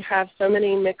mean, we have so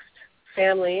many mixed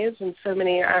families and so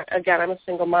many, again, I'm a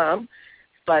single mom,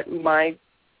 but my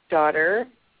daughter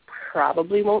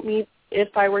probably won't meet, if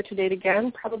I were to date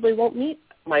again, probably won't meet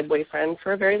my boyfriend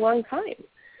for a very long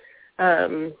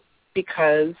time,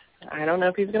 because I don't know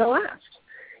if he's going to last,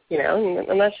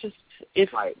 and that's just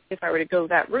if I were to go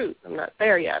that route. I'm not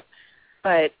there yet.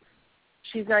 But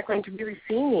she's not going to really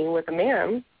see me with a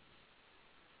man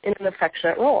in an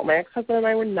affectionate role. My ex-husband and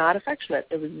I were not affectionate.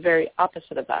 It was very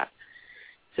opposite of that.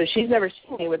 So she's never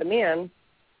seen me with a man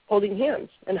holding hands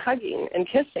and hugging and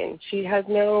kissing. She has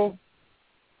no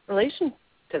relation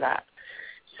to that.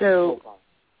 So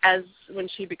when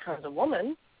she becomes a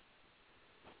woman,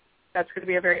 that's going to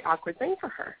be a very awkward thing for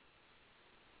her,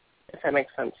 if that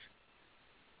makes sense.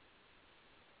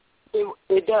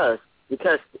 It does,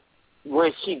 because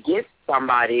when she gets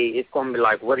somebody, it's going to be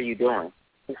like, what are you doing?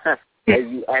 Are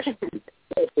you actually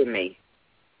testing me?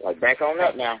 Like, back on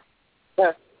up now.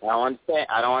 I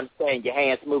don't understand. Your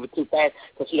hands moving too fast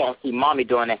because you don't see mommy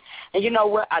doing that. And you know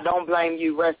what? I don't blame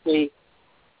you, Rustie.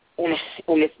 And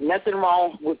there's nothing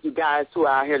wrong with you guys who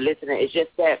are out here listening. It's just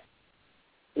that,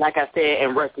 like I said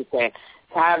and Rustie said,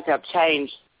 times have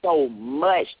changed so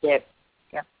much that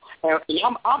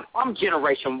I'm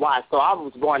Generation Y, so I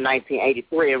was born in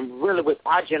 1983, and really with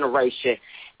our generation,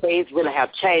 things really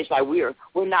have changed. Like we're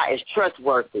not as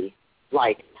trustworthy.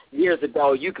 Like years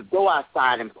ago, you could go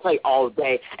outside and play all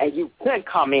day, and you couldn't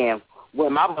come in.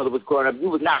 When my mother was growing up, you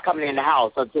was not coming in the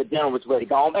house until dinner was ready.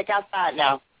 Go on back outside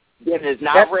now. Dinner is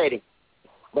not ready.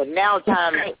 But now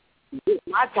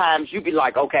my times, you be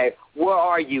like, okay, where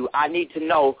are you? I need to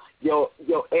know your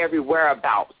every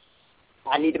whereabouts.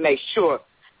 I need to make sure.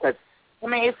 Because, I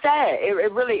mean, it's sad.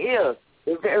 It really is.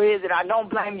 It really is. And I don't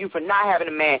blame you for not having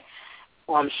a man,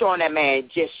 showing that man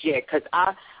just yet.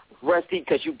 Rustie,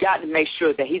 because you got to make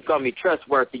sure that he's going to be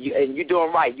trustworthy. And you're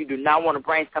doing right. You do not want to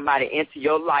bring somebody into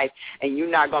your life, and you're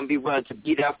not going to be willing to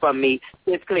be there for me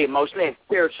physically, emotionally, and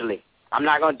spiritually. I'm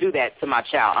not going to do that to my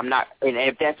child. I'm not, and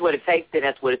if that's what it takes, then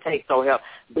that's what it takes. So help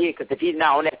be it. Because if he's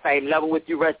not on that same level with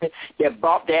you, Rustie, then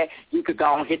bump that. You could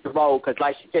go and hit the road. Because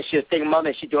like she said, she's a single mother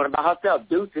and she's doing it by herself.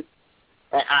 Deuces.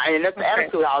 And that's the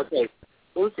attitude I would say.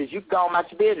 Deuces, you go on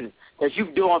about your business. Because you're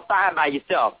doing fine by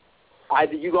yourself.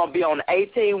 Either you're going to be on the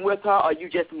 18 with her or you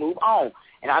just move on.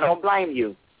 And I don't blame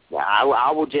you.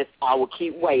 I will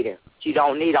keep waiting. She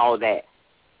don't need all that.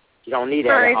 She don't need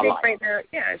that in her life. I think right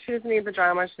now, she doesn't need the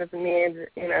drama. She doesn't need,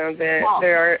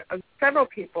 there are several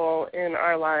people in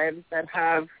our lives that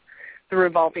have the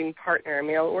revolving partner,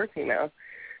 male or female.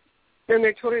 And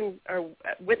their children are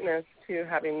witness to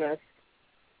having this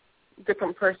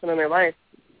different person in their life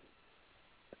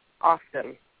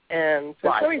often. And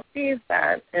so Chloe sees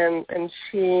that, and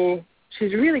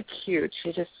she's really cute.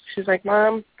 She's like,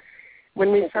 Mom,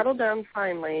 when we settle down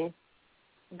finally,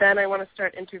 then I want to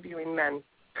start interviewing men.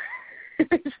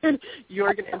 I said,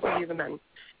 you're going to interview the men.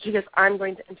 She goes, I'm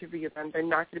going to interview them. They're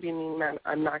not going to be mean men.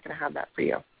 I'm not going to have that for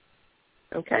you.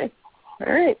 Okay.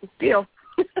 All right. Deal.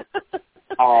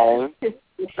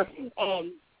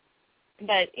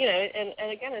 But, and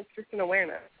again, it's just an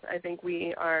awareness. I think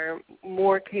we are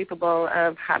more capable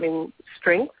of having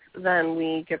strength than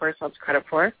we give ourselves credit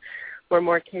for. We're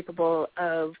more capable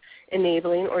of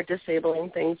enabling or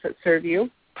disabling things that serve you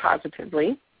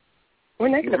positively or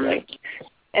negatively. Mm-hmm.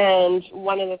 And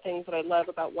one of the things that I love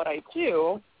about what I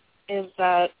do is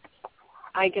that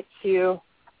I get to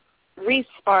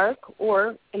re-spark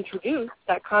or introduce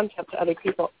that concept to other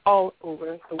people all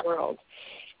over the world.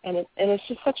 And it's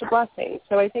just such a blessing.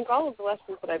 So I think all of the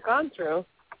lessons that I've gone through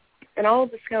and all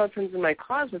of the skeletons in my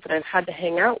closet that I've had to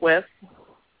hang out with,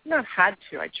 not had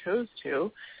to, I chose to,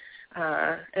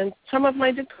 and some of them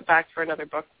I did put back for another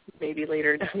book maybe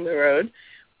later down the road.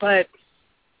 But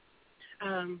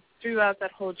throughout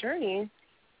that whole journey,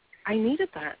 I needed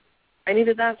that. I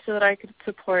needed that so that I could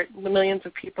support the millions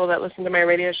of people that listen to my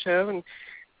radio show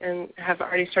and have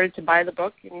already started to buy the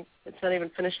book, and it's not even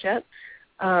finished yet.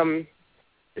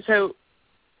 So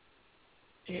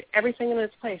everything in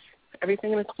its place,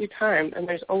 everything in its due time, and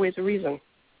there's always a reason.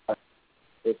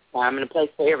 There's time and a place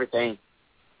for everything.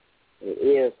 It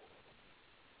is.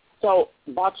 So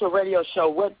about your radio show,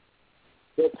 what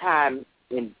time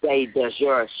and day does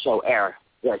your show air?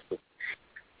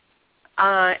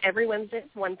 Every Wednesday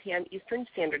at 1 p.m. Eastern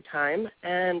Standard Time,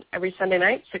 and every Sunday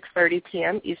night, 6:30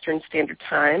 p.m. Eastern Standard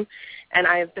Time. And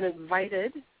I have been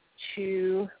invited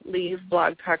to leave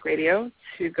Blog Talk Radio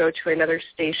to go to another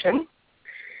station.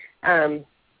 And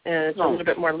it's a little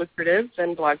bit more lucrative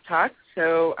than Blog Talk,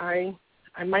 so I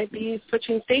might be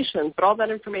switching stations, but all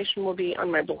that information will be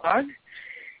on my blog,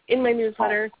 in my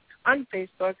newsletter, on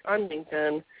Facebook, on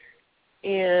LinkedIn,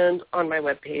 and on my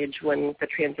webpage when the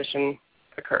transition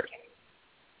occurs.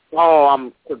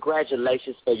 Oh,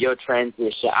 congratulations for your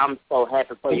transition. I'm so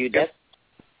happy for you.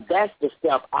 That's the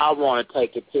step I want to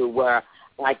take it to, where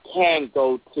I can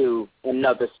go to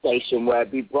another station where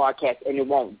it be broadcast and it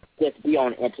won't just be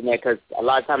on the internet, because a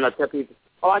lot of times I tell people,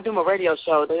 I do my radio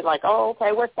show. They're like, oh,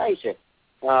 okay, what station?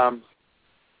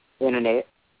 Internet.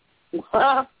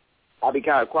 I'll be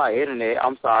kind of quiet. Internet.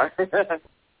 I'm sorry.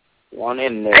 On the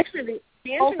internet. Actually,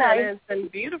 the internet has been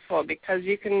beautiful because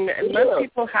you can. Most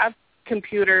people have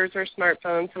computers or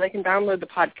smartphones, so they can download the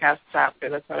podcasts after.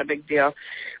 That's not a big deal.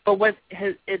 But what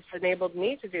it's enabled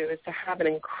me to do is to have an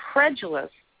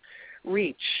incredulous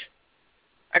reach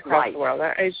across the world.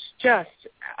 It's just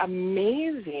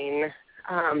amazing.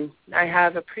 I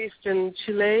have a priest in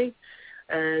Chile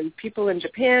and people in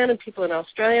Japan and people in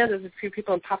Australia. There's a few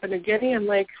people in Papua New Guinea. I'm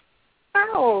like,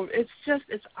 wow, it's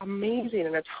amazing,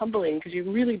 and it's humbling because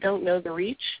you really don't know the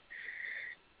reach.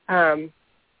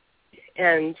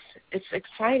 And it's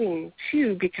exciting,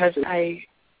 too, because I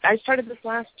started this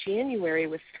last January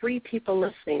with 3 people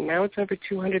listening. Now it's over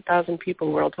 200,000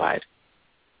 people worldwide.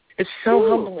 It's so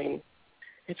humbling.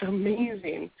 It's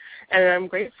amazing, and I'm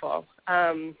grateful.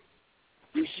 You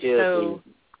should. So,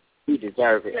 you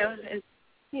deserve it.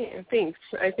 Thanks.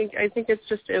 I think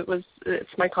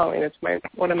it's my calling. It's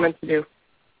what I'm meant to do.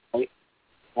 I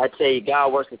tell you,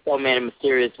 God works in so many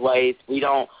mysterious ways. We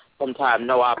don't sometimes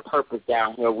know our purpose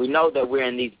down here. We know that we're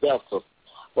in these vessels,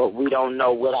 but we don't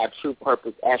know what our true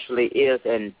purpose actually is.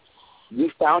 And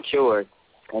you found yours,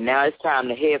 and now it's time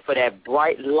to head for that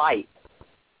bright light.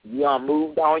 You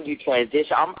moved on. You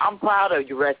transitioned. I'm proud of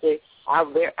you, Rustie. I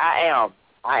am.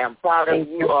 I am proud of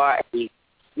you.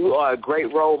 You are a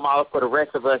great role model for the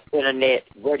rest of us internet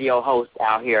radio hosts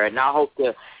out here, and I hope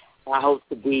to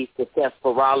be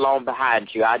successful right along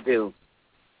behind you. I do.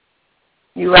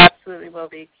 You absolutely will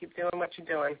be. Keep doing what you're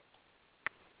doing.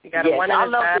 You got to want it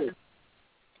as bad.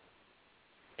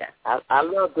 Yeah. I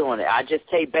love doing it. I just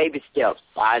take baby steps.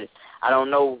 I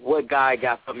don't know what God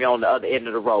got for me on the other end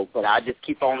of the road, but I just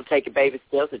keep on taking baby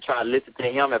steps and try to listen to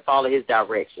him and follow his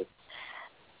directions.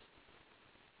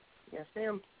 Yes,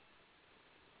 ma'am.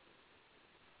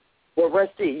 Well,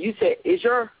 Rustie, you said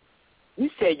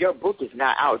your book is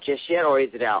not out just yet, or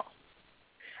is it out?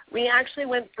 We actually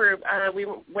went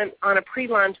on a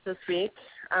pre-launch this week.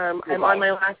 I'm on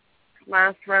my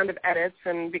last round of edits,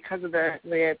 and because of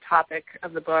the topic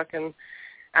of the book, and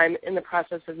I'm in the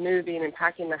process of moving and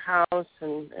packing the house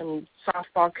and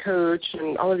softball coach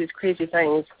and all of these crazy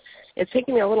things. It's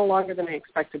taking me a little longer than I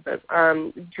expected, but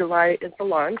July is the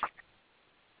launch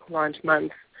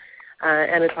month,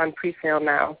 and it's on pre-sale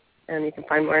now. And you can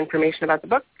find more information about the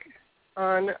book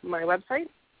on my website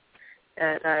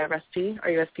at Rustie,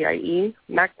 R-U-S-T-I-E,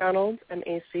 MacDonald,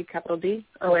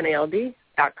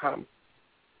 MacDonald.com.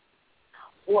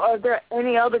 Well, are there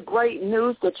any other great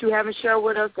news that you haven't shared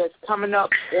with us that's coming up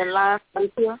in line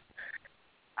this year?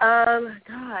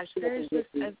 Gosh, there's this,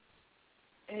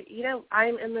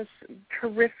 I'm in this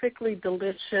terrifically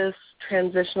delicious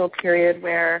transitional period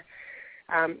where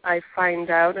I find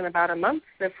out in about a month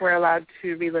if we're allowed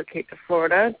to relocate to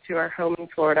Florida, to our home in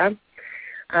Florida,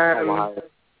 and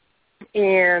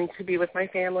to be with my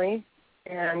family.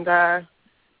 And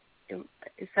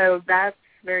so that's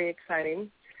very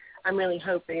exciting. I'm really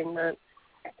hoping that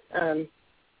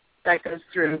that goes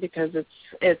through because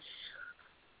it's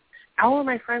all of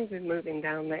my friends are moving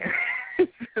down there.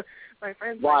 My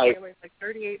friends, my family's like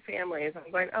 38 families.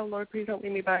 I'm going, oh, Lord, please don't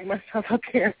leave me by myself up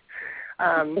here.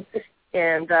 And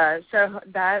so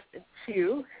that,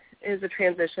 too, is a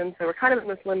transition. So we're kind of in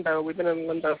this limbo. We've been in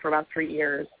limbo for about 3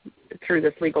 years through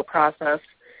this legal process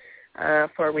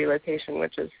for relocation,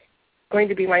 which is going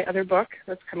to be my other book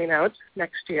that's coming out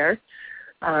next year,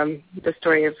 the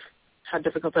story of how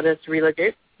difficult it is to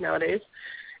relocate nowadays.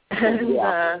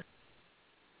 And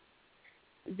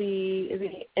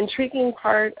the intriguing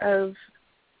part of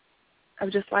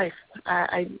just life.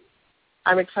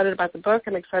 I'm excited about the book.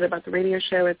 I'm excited about the radio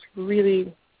show. It's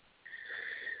really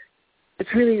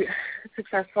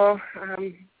successful.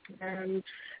 And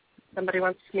somebody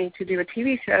wants me to do a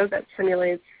TV show that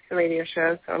simulates the radio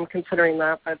show, so I'm considering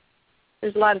that. But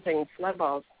there's a lot of things, a lot of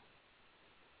balls.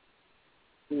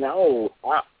 No,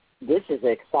 this is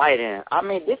exciting. I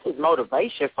mean, this is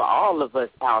motivation for all of us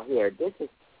out here.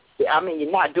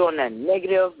 You're not doing nothing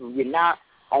negative. You're not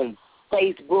on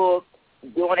Facebook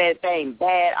doing anything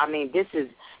bad. I mean, this is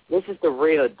the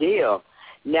real deal.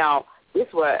 Now,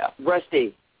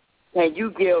 Rustie, can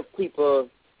you give people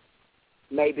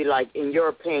maybe, like, in your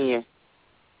opinion,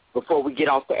 before we get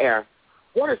off the air,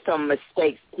 what are some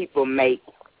mistakes people make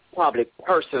probably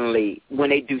personally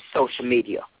when they do social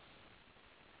media?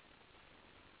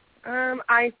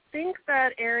 I think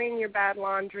that airing your bad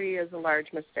laundry is a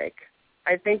large mistake.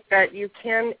 I think that you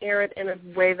can air it in a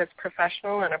way that's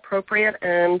professional and appropriate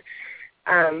and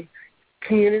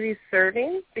community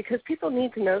serving, because people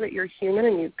need to know that you're human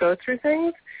and you go through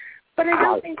things. But I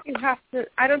don't think you have to.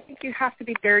 I don't think you have to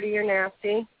be dirty or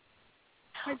nasty.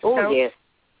 Yes.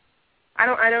 I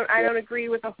don't agree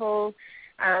with the whole.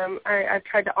 I've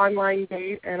tried to online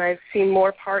date, and I've seen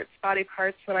more body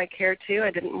parts than I care to. I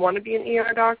didn't want to be an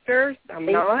ER doctor.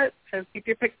 I'm not. So keep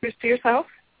your pictures to yourself.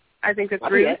 I think it's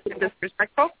rude and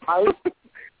disrespectful. I'll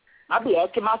be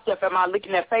asking myself, am I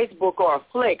looking at Facebook or a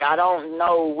flick? I don't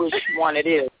know which one it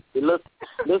is. It looks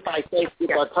like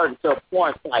Facebook are turned into a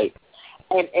porn site.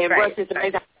 And Rustie, it's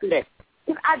amazing how to do that.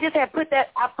 I just had put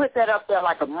that up there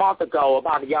like a month ago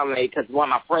about a young lady because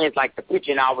one of my friends liked the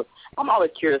picture, and I'm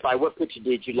always curious, like, what picture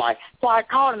did you like? So I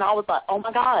called, and I was like, oh,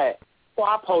 my God,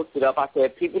 before I posted up, I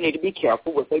said people need to be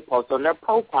careful what they post on their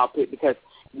profile pic because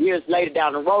years later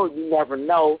down the road, you never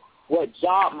know what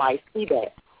job might see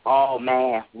that. Oh,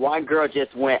 man, one girl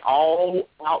just went all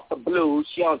out the blue.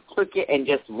 She took it and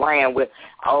just ran with,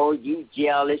 oh, you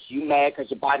jealous, you mad because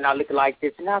your body not looking like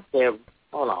this. And I said,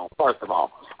 hold on, first of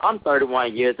all, I'm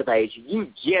 31 years of age. You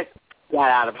just got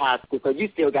out of high school, so you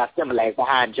still got Similac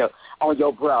behind on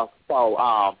your breath.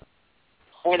 So,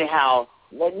 anyhow,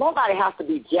 nobody has to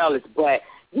be jealous, but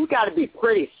you got to be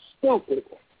pretty stupid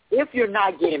if you're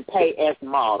not getting paid as a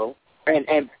model and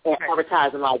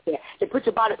advertising like that to put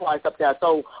your body parts up there.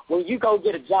 So when you go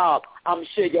get a job, I'm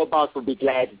sure your boss will be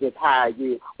glad to just hire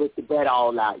you with the butt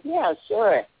all out. Yeah,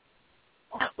 sure.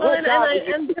 Well,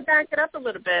 and to back it up a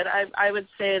little bit, I would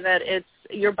say that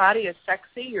your body is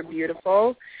sexy, you're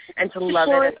beautiful, and to love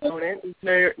it and own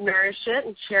it, nourish it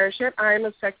and cherish it. I'm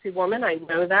a sexy woman. I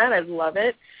know that. I love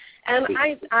it. And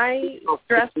I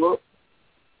dress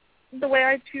the way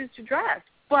I choose to dress.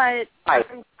 But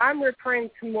I'm referring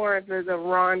to more of the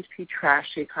raunchy,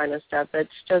 trashy kind of stuff.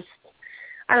 It's just,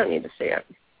 I don't need to see it.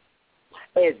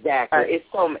 Exactly. It's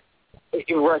so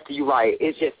Rustie, you're right.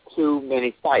 It's just too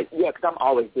many sites. Yeah, because I'm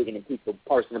always digging in people's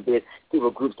personal business,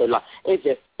 people groups they like. It's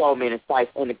just so many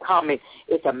sites. And the comment,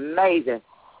 it's amazing.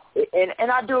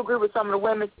 And I do agree with some of the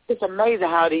women. It's amazing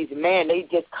how these men, they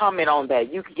just comment on that.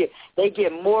 They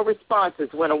get more responses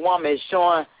when a woman is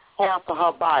showing half of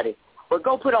her body. But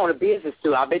go put on a business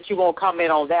suit. I bet you won't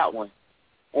comment on that one.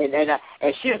 And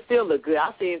she'll still look good.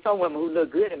 I've seen some women who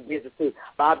look good in business suits,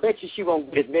 but I bet you she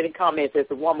won't get as many comments as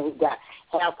the woman who got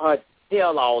half her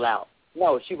tail all out.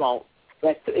 No, she won't.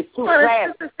 It's too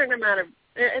fast. It's a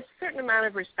certain amount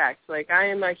of respect. Like, I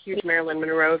am a huge Marilyn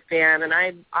Monroe fan, and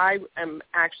I am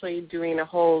actually doing a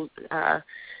whole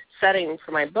setting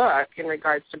for my book in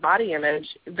regards to body image,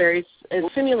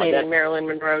 simulating Marilyn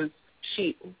Monroe's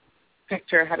sheet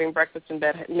picture, having breakfast in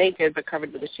bed naked but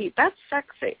covered with a sheet. That's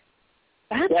sexy.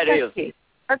 That's sexy. Is.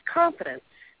 That's confident.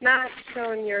 Not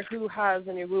showing your hoo-has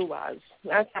and your woo-wahs.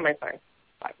 That's not my thing.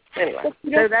 But anyway,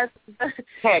 so that's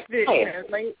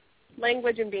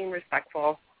language and being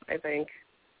respectful, I think,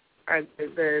 are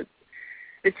the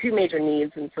two major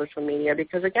needs in social media.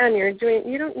 Because again,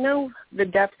 you don't know the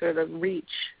depth or the reach,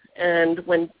 and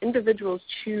when individuals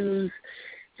choose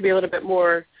to be a little bit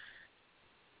more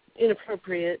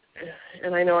inappropriate,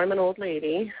 and I know I'm an old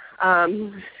lady, I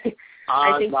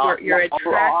think you're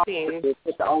attracting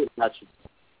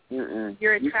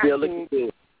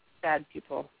bad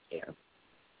people. Yeah.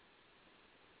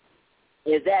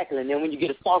 Exactly. And then when you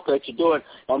get a stalker at your door,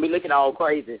 don't be looking all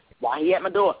crazy. Why he at my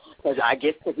door? Because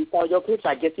he saw your picture.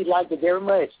 I guess he liked it very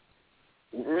much.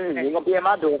 You ain't going to be at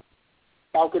my door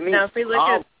stalking me. Now, if we look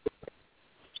at,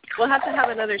 we'll have to have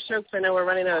another show because I know we're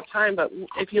running out of time, but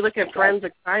if you look at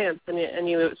forensic science and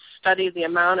you study the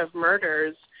amount of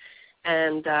murders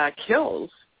and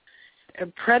kills,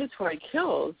 and predatory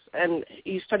kills, and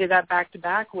you study that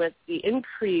back-to-back with the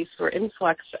increase or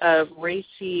influx of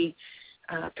racy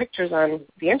pictures on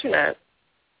the Internet,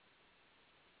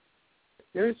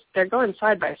 they're going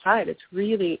side by side. It's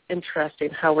really interesting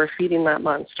how we're feeding that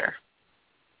monster.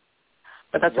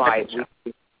 But that's right.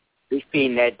 We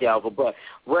feeding that devil. But,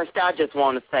 Rustie, I just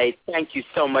want to say thank you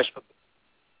so much for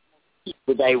being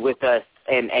today with us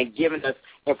and giving us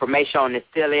information on the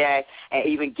celiac and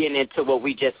even getting into what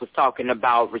we just was talking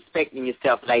about, respecting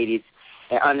yourself, ladies,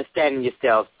 and understanding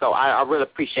yourself. So I really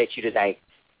appreciate you today.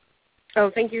 Oh,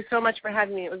 thank you so much for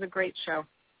having me. It was a great show.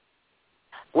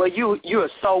 Well, you are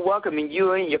so welcome, and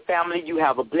you and your family, you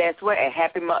have a blessed one, and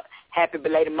happy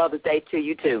belated Mother's Day to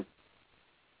you, too.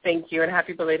 Thank you, and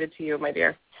happy belated to you, my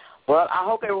dear. Well, I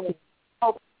hope everyone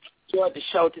enjoyed the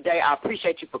show today. I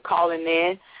appreciate you for calling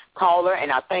in, caller,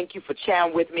 and I thank you for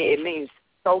chatting with me. It means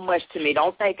so much to me.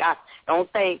 Don't think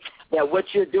that what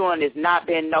you're doing is not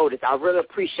being noticed. I really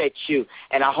appreciate you,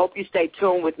 and I hope you stay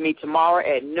tuned with me tomorrow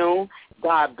at noon.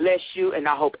 God bless you, and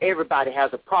I hope everybody has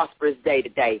a prosperous day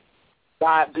today.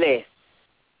 God bless.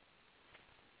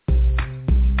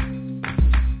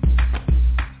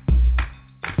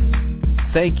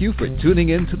 Thank you for tuning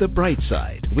in to The Bright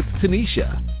Side with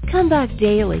Tanisha. Come back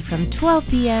daily from 12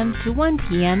 p.m. to 1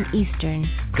 p.m. Eastern.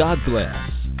 God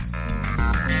bless.